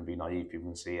 people can be naive. People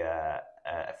can see a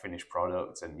finished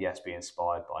product and yes, be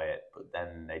inspired by it, but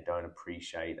then they don't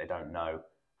appreciate, they don't know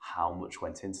how much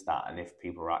went into that. And if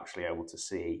people are actually able to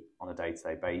see on a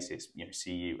day-to-day basis,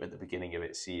 see you at the beginning of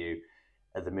it, see you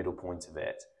at the middle point of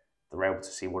it, they're able to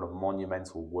see what a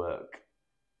monumental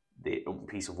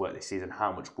piece of work this is and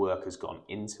how much work has gone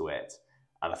into it.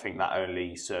 And I think that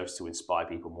only serves to inspire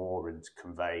people more and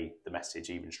convey the message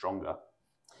even stronger.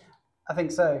 I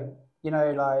think so. You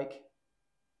know, like,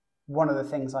 one of the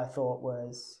things I thought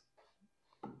was,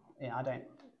 you know,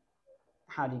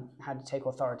 how do you take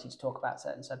authority to talk about a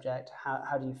certain subject?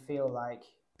 How do you feel like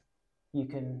you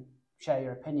can share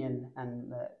your opinion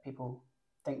and that people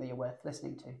think that you're worth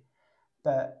listening to?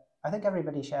 But I think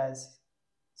everybody shares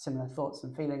similar thoughts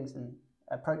and feelings and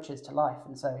approaches to life.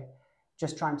 And so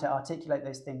just trying to articulate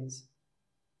those things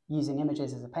using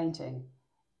images as a painting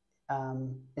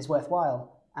is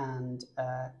worthwhile. And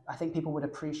I think people would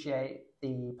appreciate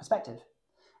the perspective.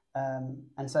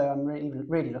 And so I'm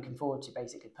really looking forward to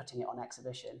basically putting it on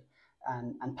exhibition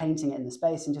and painting it in the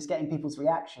space and just getting people's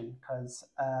reaction, because,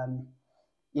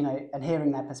 you know, and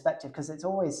hearing their perspective, because it's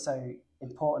always so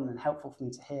important and helpful for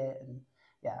me to hear. And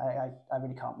yeah, I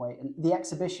really can't wait. And the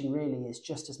exhibition really is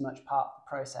just as much part of the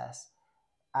process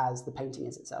as the painting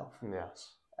is itself.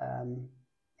 Yes.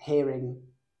 Hearing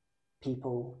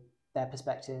people, their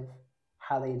perspective,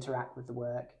 how they interact with the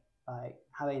work, like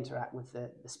how they interact with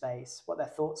the space, what their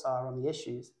thoughts are on the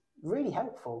issues, really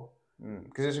helpful.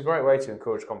 Because it's a great way to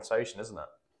encourage conversation, isn't it?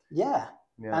 Yeah.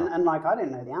 And like, I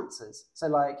don't know the answers. So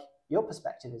like, your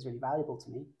perspective is really valuable to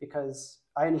me because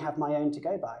I only have my own to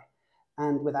go by.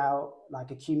 And without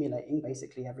like accumulating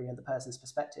basically every other person's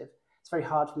perspective, it's very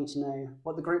hard for me to know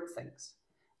what the group thinks.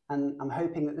 And I'm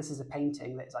hoping that this is a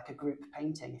painting that's like a group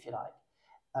painting, if you like.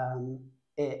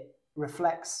 It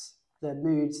reflects the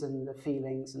moods and the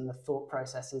feelings and the thought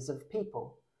processes of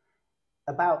people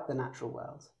about the natural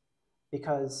world,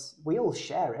 because we all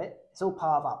share it. It's all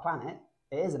part of our planet.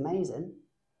 It is amazing,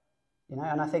 you know.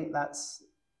 And I think that's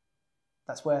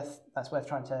worth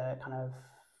trying to kind of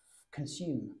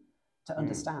consume, to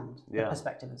understand the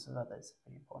perspectives of others.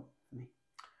 Really important for me.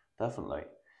 Definitely.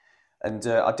 And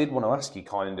I did want to ask you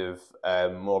kind of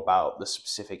more about the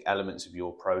specific elements of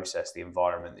your process, the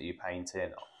environment that you paint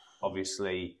in.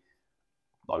 Obviously,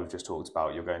 like we've just talked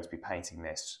about, you're going to be painting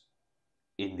this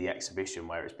in the exhibition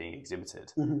where it's being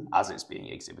exhibited, as it's being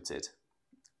exhibited.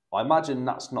 I imagine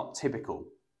that's not typical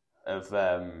of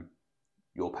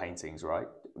your paintings, right?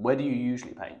 Where do you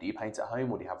usually paint? Do you paint at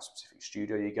home, or do you have a specific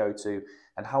studio you go to?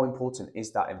 And how important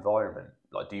is that environment?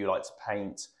 Like, do you like to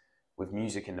paint with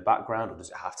music in the background, or does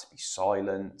it have to be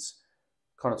silent?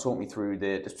 Kind of talk me through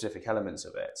the specific elements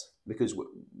of it. Because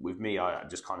with me, I'm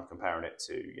just kind of comparing it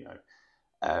to, you know,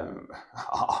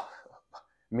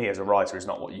 me as a writer is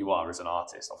not what you are as an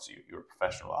artist. Obviously, you're a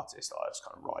professional artist. I just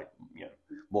kind of write, you know,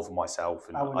 more for myself,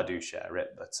 and I do share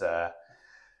it, but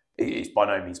it's by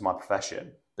no means my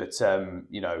profession. But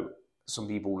you know, some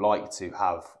people like to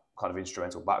have kind of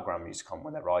instrumental background music on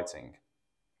when they're writing,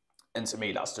 and to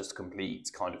me, that's just a complete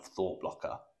kind of thought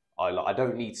blocker. I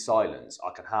don't need silence.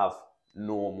 I can have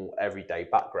normal, everyday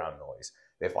background noise.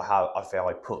 If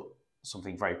I put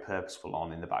something very purposeful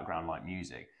on in the background, like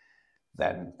music,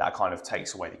 then that kind of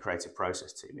takes away the creative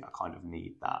process to me. I kind of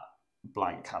need that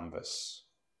blank canvas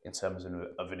in terms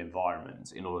of an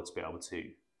environment in order to be able to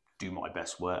do my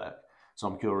best work. So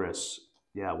I'm curious,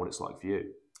 what it's like for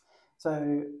you.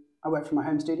 So I work from my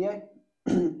home studio.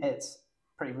 It's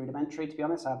pretty rudimentary, to be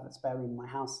honest. I have a spare room in my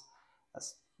house.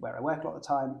 That's where I work a lot of the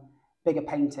time. Bigger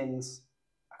paintings,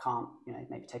 I can't, you know,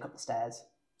 maybe take up the stairs.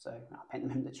 So I paint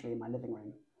them literally in my living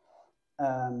room.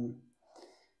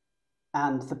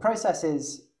 And the process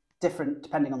is different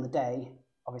depending on the day,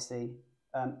 obviously.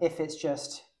 If it's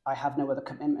just, I have no other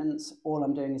commitments, all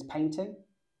I'm doing is painting,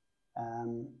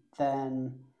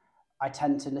 then I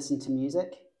tend to listen to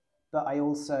music, but I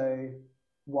also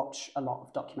watch a lot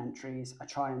of documentaries. I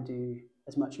try and do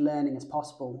as much learning as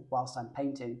possible whilst I'm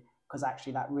painting, because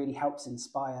actually that really helps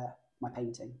inspire my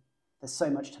painting. There's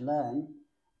so much to learn.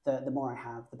 The more I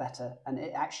have, the better. And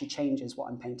it actually changes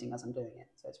what I'm painting as I'm doing it.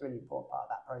 So it's a really important part of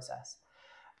that process.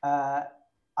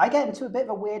 I get into a bit of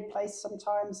a weird place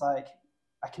sometimes. Like,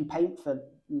 I can paint for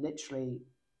literally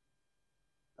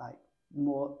like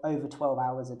over 12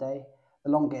 hours a day.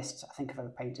 The longest I think I've ever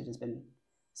painted has been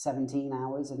 17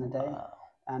 hours in a day. Wow.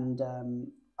 And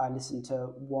I listen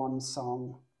to one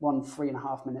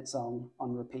 3.5 minute song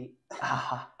on repeat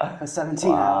for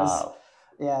 17 hours.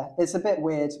 Yeah, it's a bit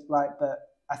weird, like, but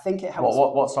I think it helps.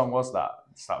 What song was that?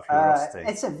 Just out of curiosity.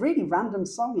 It's a really random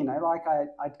song, you know. Like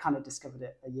I'd kind of discovered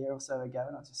it a year or so ago,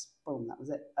 and I just boom, that was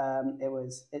it.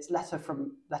 It's Letter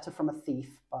from a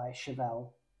Thief by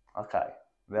Chevelle. Okay,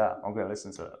 yeah, I'm going to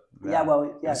listen to it. Yeah,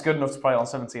 well, yeah. If it's good enough to play on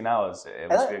 17 hours, it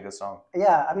must be a good song.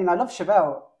 Yeah, I mean, I love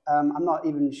Chevelle. I'm not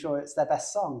even sure it's their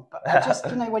best song, but I just,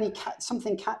 you know, when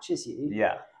something catches you,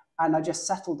 Yeah. and I just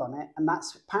settled on it, and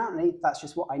that's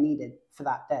just what I needed for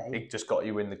that day. It just got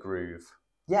you in the groove.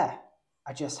 Yeah,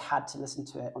 I just had to listen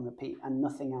to it on repeat, and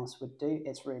nothing else would do.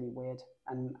 It's really weird,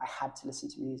 and I had to listen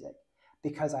to music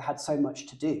because I had so much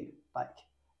to do. Like,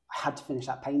 I had to finish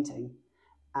that painting,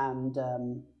 and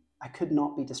I could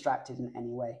not be distracted in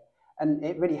any way. And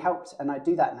it really helped, and I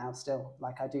do that now still.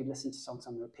 Like, I do listen to songs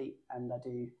on repeat, and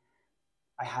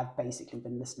I have basically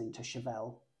been listening to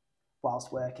Chevelle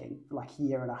whilst working for like a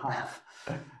year and a half.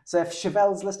 So if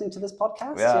Chevelle's listening to this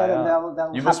podcast, then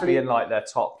they'll you must be in like their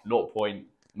top 0.05%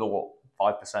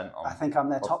 on. I think I'm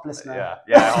their top listener.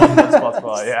 Yeah, on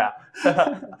Spotify,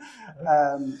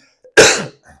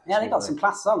 yeah, they got some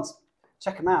class songs.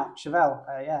 Check them out, Chevelle.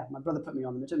 Yeah, my brother put me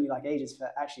on them. It took me like ages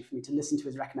for me to listen to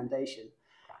his recommendation.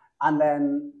 And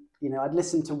then, you know, I'd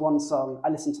listen to one song, I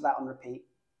listened to that on repeat.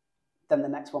 Then the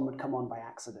next one would come on by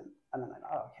accident. And then I'd,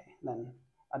 okay. And then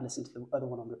I'd listen to the other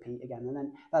one on repeat again. And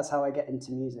then that's how I get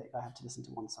into music. I have to listen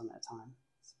to one song at a time.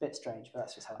 It's a bit strange, but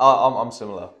that's just how I'm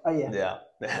similar. Oh, yeah.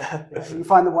 Yeah. You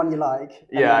find the one you like.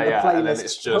 And then the playlist and then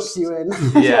it's just, hooks you in.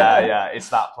 yeah. It's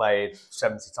that played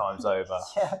 70 times over.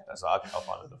 Yeah. So I'll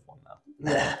find another one now.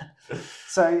 Yeah.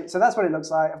 So that's what it looks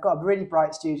like. I've got a really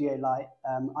bright studio light.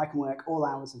 I can work all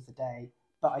hours of the day,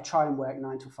 but I try and work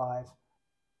 9 to 5.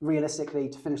 Realistically,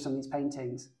 to finish some of these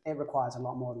paintings, it requires a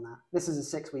lot more than that. This is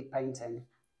a 6-week painting,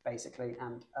 basically,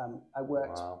 and I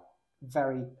worked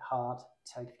very hard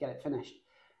to get it finished.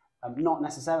 Not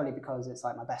necessarily because it's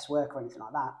like my best work or anything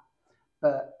like that,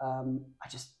 but I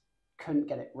just couldn't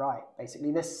get it right.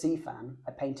 Basically, this sea fan,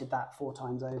 I painted that 4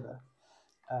 times over.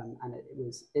 And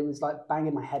it was like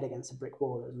banging my head against a brick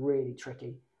wall. It was really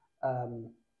tricky.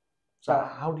 So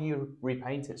how do you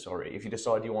repaint it, if you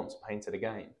decide you want to paint it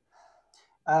again?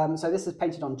 So this is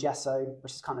painted on gesso,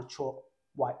 which is kind of chalk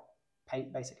white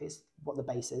paint, basically. It's what the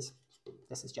base is.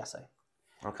 This is gesso.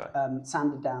 Okay.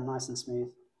 Sanded down nice and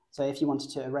smooth. So if you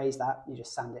wanted to erase that, you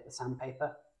just sand it with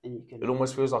sandpaper. And you can... It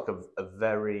almost feels like a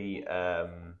very,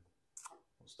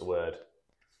 what's the word?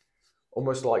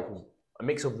 Almost like a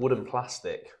mix of wood and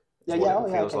plastic. It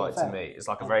feels like to me. It's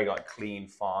like a very clean,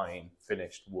 fine,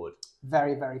 finished wood.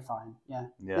 Very, very fine. Yeah.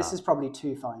 This is probably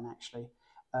too fine, actually.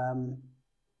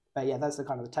 But yeah, that's the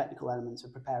kind of the technical elements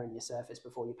of preparing your surface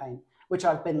before you paint, which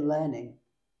I've been learning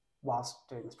whilst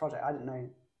doing this project. I didn't know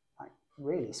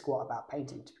really squat about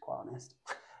painting, to be quite honest.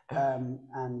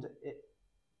 And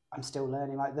I'm still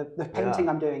learning. Like the painting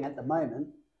I'm doing at the moment,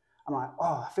 I'm like,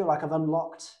 I feel like I've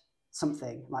unlocked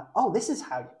something. I'm like, this is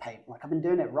how you paint. Like, I've been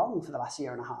doing it wrong for the last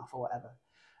year and a half or whatever.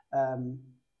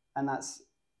 And that's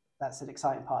an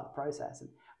exciting part of the process. And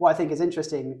what I think is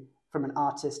interesting from an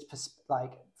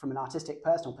from an artistic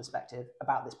personal perspective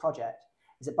about this project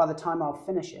is that by the time I'll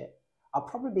finish it, I'll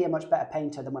probably be a much better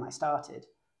painter than when I started,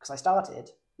 because I started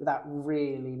without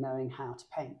really knowing how to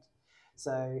paint.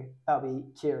 So I'll be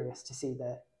curious to see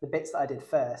the bits that I did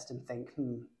first and think,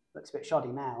 looks a bit shoddy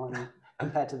now, and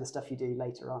compared to the stuff you do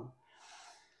later on.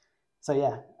 So so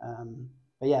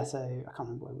I can't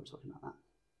remember what we were talking about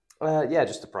that.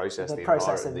 Just the process, the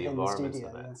process in the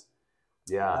studio.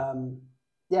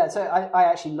 So I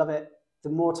actually love it. The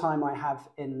more time I have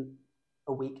in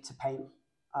a week to paint,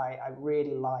 I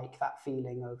really like that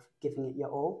feeling of giving it your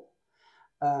all.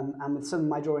 And with some of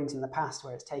my drawings in the past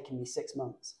where it's taken me 6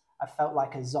 months, I felt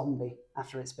like a zombie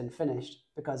after it's been finished,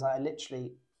 because I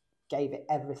literally gave it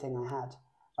everything I had.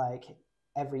 Like,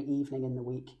 every evening in the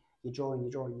week, you're drawing.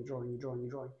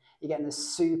 You're getting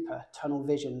this super tunnel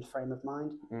visioned frame of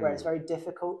mind where it's very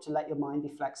difficult to let your mind be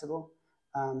flexible.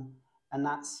 And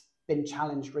that's been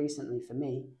challenged recently for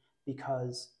me,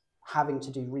 because having to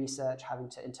do research, having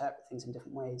to interpret things in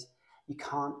different ways, you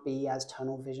can't be as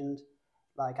tunnel visioned.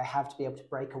 Like, I have to be able to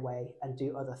break away and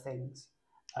do other things.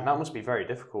 And that must be very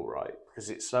difficult, right? Because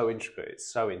it's so intricate,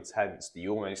 it's so intense that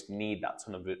you almost need that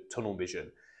tunnel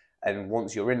vision. And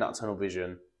once you're in that tunnel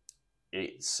vision,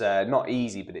 it's not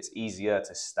easy, but it's easier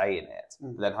to stay in it.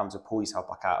 But then having to pull yourself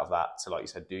back out of that to, like you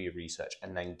said, do your research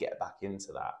and then get back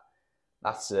into that.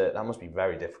 That must be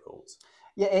very difficult.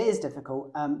 Yeah, it is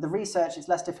difficult. The research, it's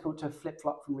less difficult to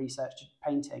flip-flop from research to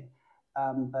painting.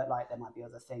 But there might be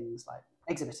other things like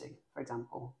exhibiting, for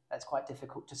example, that's quite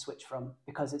difficult to switch from,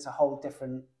 because it's a whole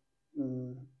different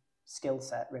skill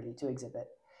set really to exhibit.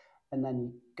 And then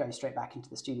you go straight back into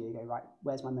the studio, you go, right,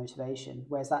 where's my motivation?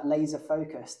 Where's that laser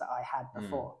focus that I had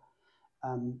before?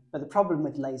 But the problem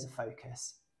with laser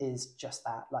focus is just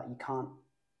that, like, you can't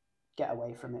get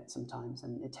away from it sometimes,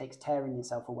 and it takes tearing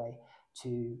yourself away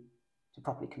to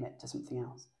properly commit to something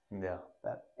else. Yeah.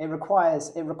 But it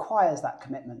requires that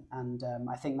commitment, and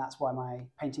I think that's why my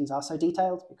paintings are so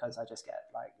detailed, because I just get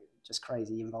like just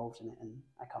crazy involved in it, and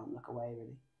I can't look away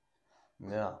really.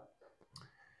 Yeah.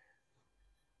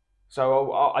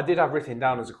 So I did have written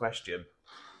down as a question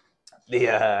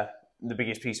the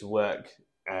biggest piece of work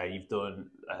you've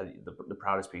done, the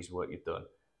proudest piece of work you've done.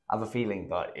 I have a feeling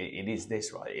that it is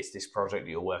this, right? It's this project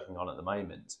that you're working on at the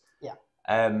moment. Yeah.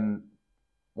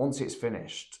 Once it's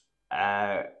finished,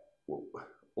 well,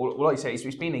 like you say,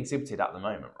 it's being exhibited at the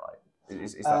moment, right?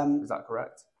 Is that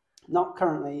correct? Not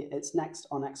currently. It's next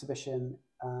on exhibition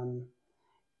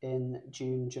in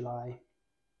June the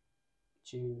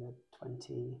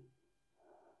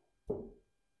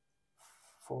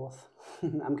 24th,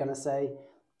 I'm going to say,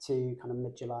 to kind of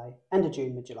mid-July, end of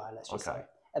June, mid-July, let's just say,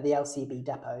 at the LCB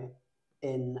Depot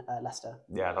in Leicester.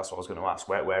 Yeah, that's what I was going to ask.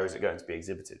 Where is it going to be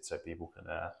exhibited so people can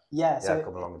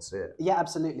come along and see it? Yeah,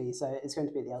 absolutely. So it's going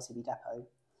to be at the LCB Depot.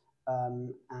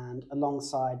 And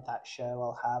alongside that show,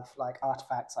 I'll have like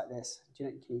artifacts like this.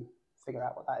 Can you figure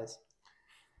out what that is?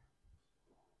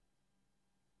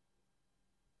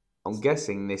 I'm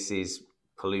guessing this is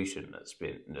pollution that's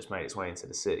made its way into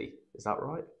the sea. Is that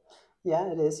right?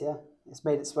 Yeah, it is. Yeah, it's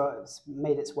made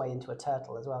its way into a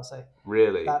turtle as well. So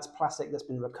really, that's plastic that's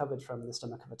been recovered from the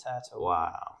stomach of a turtle.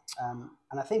 Wow.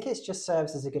 And I think it just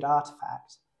serves as a good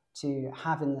artifact to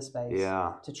have in the space.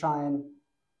 Yeah. To try and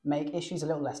make issues a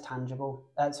little less tangible.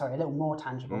 A little more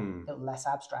tangible, a little less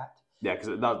abstract. Yeah,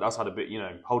 because that's had a bit.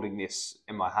 Holding this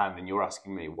in my hand and you're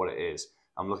asking me what it is.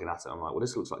 I'm looking at it. I'm like, well,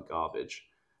 this looks like garbage.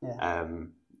 Yeah.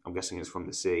 I'm guessing it's from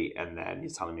the sea, and then you're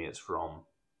telling me it's from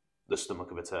the stomach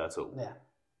of a turtle. Yeah.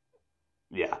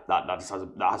 Yeah, that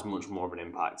has much more of an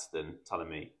impact than telling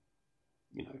me,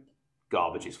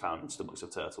 garbage is found in stomachs of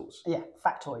turtles. Yeah,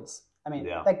 factoids. I mean,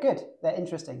 they're good, they're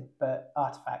interesting, but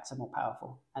artifacts are more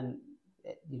powerful. And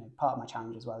part of my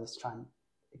challenge as well is to try and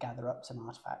gather up some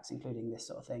artifacts, including this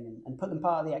sort of thing, and put them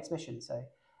part of the exhibition. So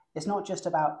it's not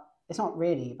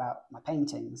really about my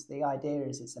paintings. The idea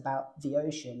is it's about the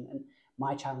ocean, and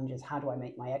my challenge is how do I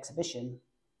make my exhibition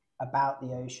about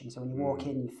the ocean, so when you walk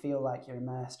in you feel like you're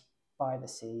immersed by the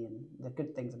sea, and the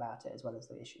good things about it as well as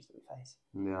the issues that we face.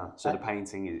 Yeah, so the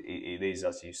painting, it is,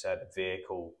 as you said, a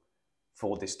vehicle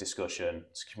for this discussion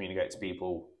to communicate to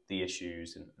people the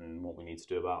issues and what we need to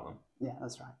do about them. Yeah,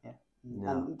 that's right, yeah.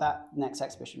 And that next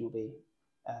exhibition will be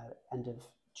end of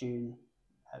June,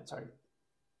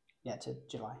 to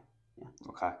July. Yeah.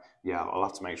 Okay. Yeah, I'll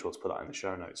have to make sure to put that in the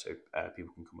show notes so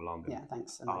people can come along. Yeah,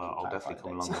 thanks. And I'll definitely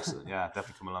come along.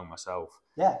 Definitely come along myself.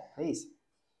 Yeah, please.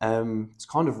 To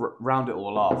kind of round it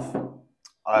all off,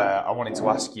 I wanted to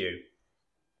ask you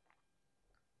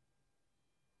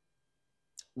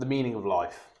the meaning of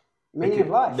life. Meaning of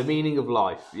life. The meaning of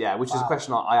life. Yeah, which is a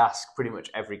question I ask pretty much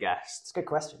every guest. It's a good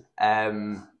question.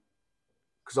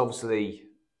 Because obviously,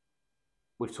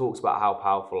 we've talked about how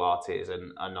powerful art is,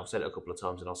 and I've said it a couple of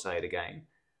times and I'll say it again.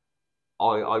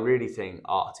 I really think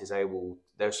art is able...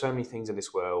 There are so many things in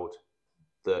this world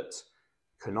that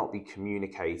cannot be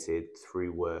communicated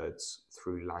through words,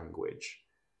 through language,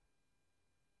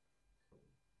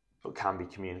 but can be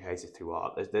communicated through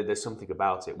art. There's something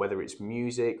about it, whether it's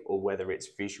music or whether it's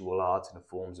visual art in the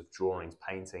forms of drawings,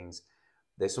 paintings.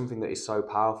 There's something that is so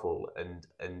powerful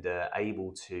and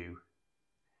able to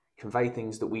convey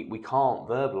things that we can't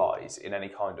verbalise in any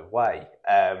kind of way.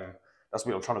 That's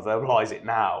what I'm trying to verbalise it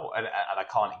now, and I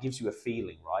can't. It gives you a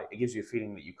feeling, right? It gives you a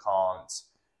feeling that you can't,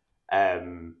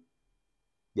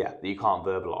 that you can't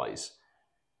verbalise.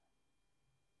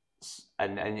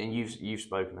 And you've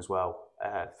spoken as well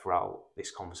throughout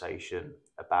this conversation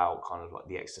about kind of like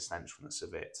the existentialness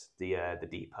of it, the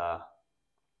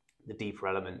deeper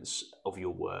elements of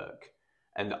your work.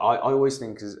 And I always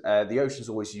think the ocean's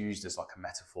always used as like a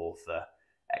metaphor for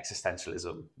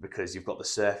existentialism, because you've got the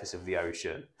surface of the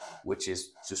ocean, which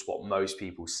is just what most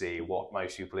people see, what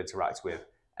most people interact with,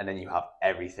 and then you have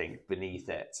everything beneath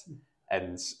it.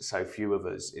 And so few of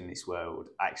us in this world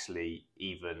actually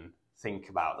even think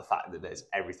about the fact that there's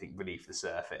everything beneath the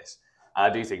surface. And I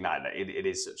do think that it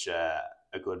is such a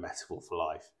good metaphor for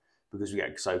life, because we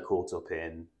get so caught up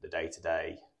in the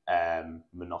day-to-day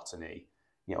monotony,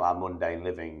 our mundane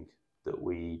living, that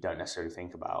we don't necessarily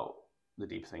think about the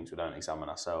deeper things. We don't examine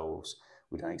ourselves.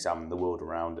 We don't examine the world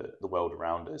around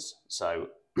us. So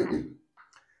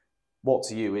what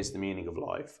to you is the meaning of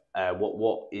life?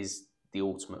 What is the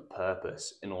ultimate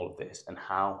purpose in all of this, and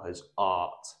how has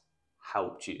art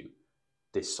helped you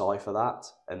decipher that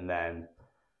and then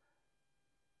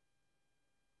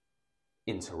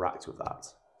interact with that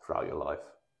throughout your life?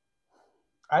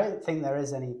 I don't think there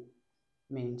is any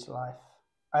meaning to life.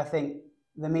 I think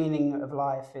the meaning of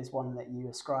life is one that you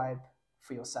ascribe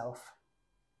for yourself,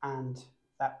 and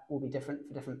that will be different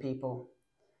for different people.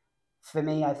 For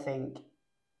me, I think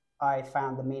I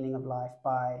found the meaning of life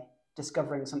by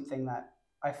discovering something that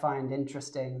I find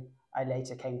interesting, I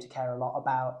later came to care a lot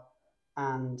about,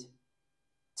 and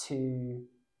to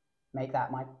make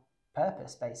that my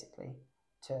purpose, basically,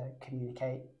 to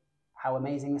communicate how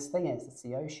amazing this thing is. It's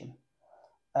the ocean.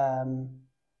 And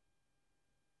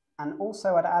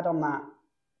also I'd add on that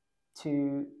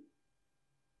to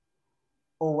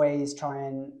always try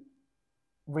and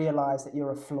realize that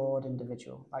you're a flawed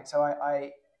individual. Like, so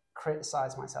I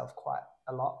criticize myself quite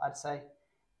a lot, I'd say.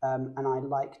 And I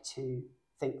like to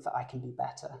think that I can be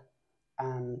better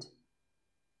and,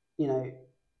 you know,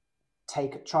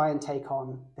 try and take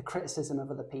on the criticism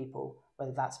of other people,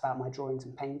 whether that's about my drawings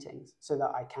and paintings, so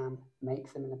that I can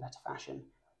make them in a better fashion,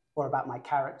 or about my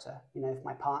character. You know, if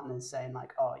my partner's saying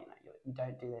like, oh, you know, you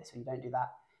don't do this or you don't do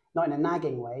that, not in a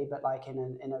nagging way, but like in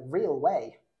a real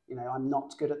way, you know, I'm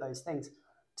not good at those things.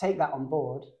 Take that on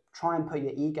board, try and put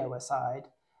your ego aside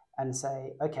and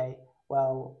say, okay,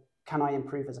 well, can I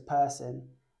improve as a person?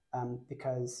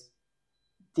 Because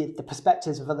the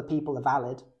perspectives of other people are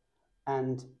valid,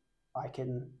 and I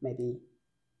can maybe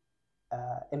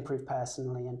improve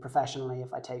personally and professionally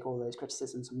if I take all those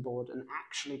criticisms on board and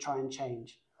actually try and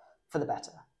change for the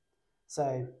better.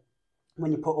 So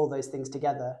when you put all those things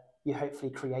together, you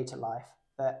hopefully create a life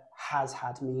that has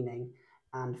had meaning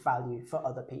and value for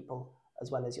other people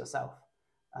as well as yourself.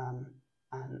 And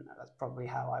that's probably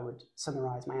how I would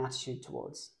summarize my attitude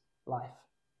towards life.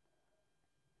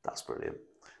 That's brilliant.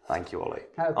 Thank you, Ollie.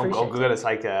 I'm going to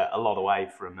take a lot away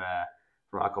from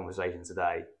our conversation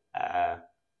today,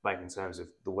 both in terms of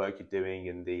the work you're doing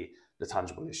and the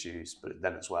tangible issues, but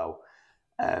then as well,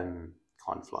 kind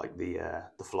of like the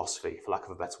philosophy, for lack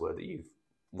of a better word, that you've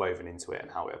woven into it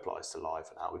and how it applies to life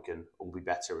and how we can all be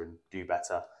better and do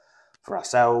better for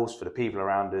ourselves, for the people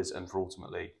around us, and for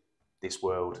ultimately this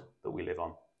world that we live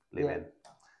in.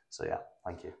 So yeah,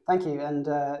 thank you. Thank you, and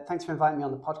thanks for inviting me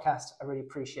on the podcast. I really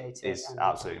appreciate it. It's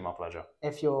absolutely my pleasure.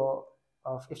 If your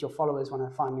followers want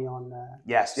to find me on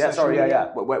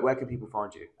where can people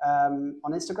find you?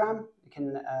 On Instagram, you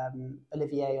can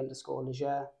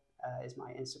Olivier_Leger is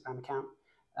my Instagram account,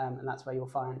 and that's where you'll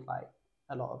find like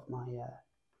a lot of my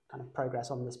kind of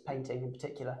progress on this painting in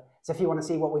particular. So if you want to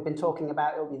see what we've been talking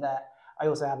about, it'll be there. I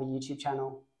also have a YouTube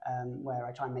channel where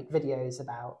I try and make videos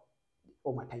about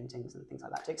all my paintings and things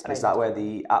like that to explain. And is that where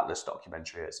the Atlas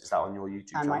documentary is? Is that on your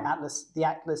YouTube channel? And the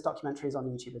Atlas documentary is on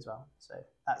YouTube as well. So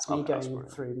that's me going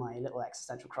through my little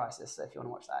existential crisis. So if you want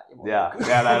to watch that, you're more welcome.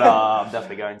 I'm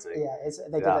definitely going to. Yeah,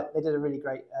 they did a really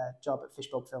great job at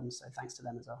Fishbowl Films. So thanks to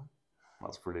them as well.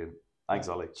 That's brilliant. Thanks,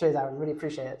 Ollie. Cheers, Aaron. Really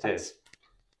appreciate it. Cheers.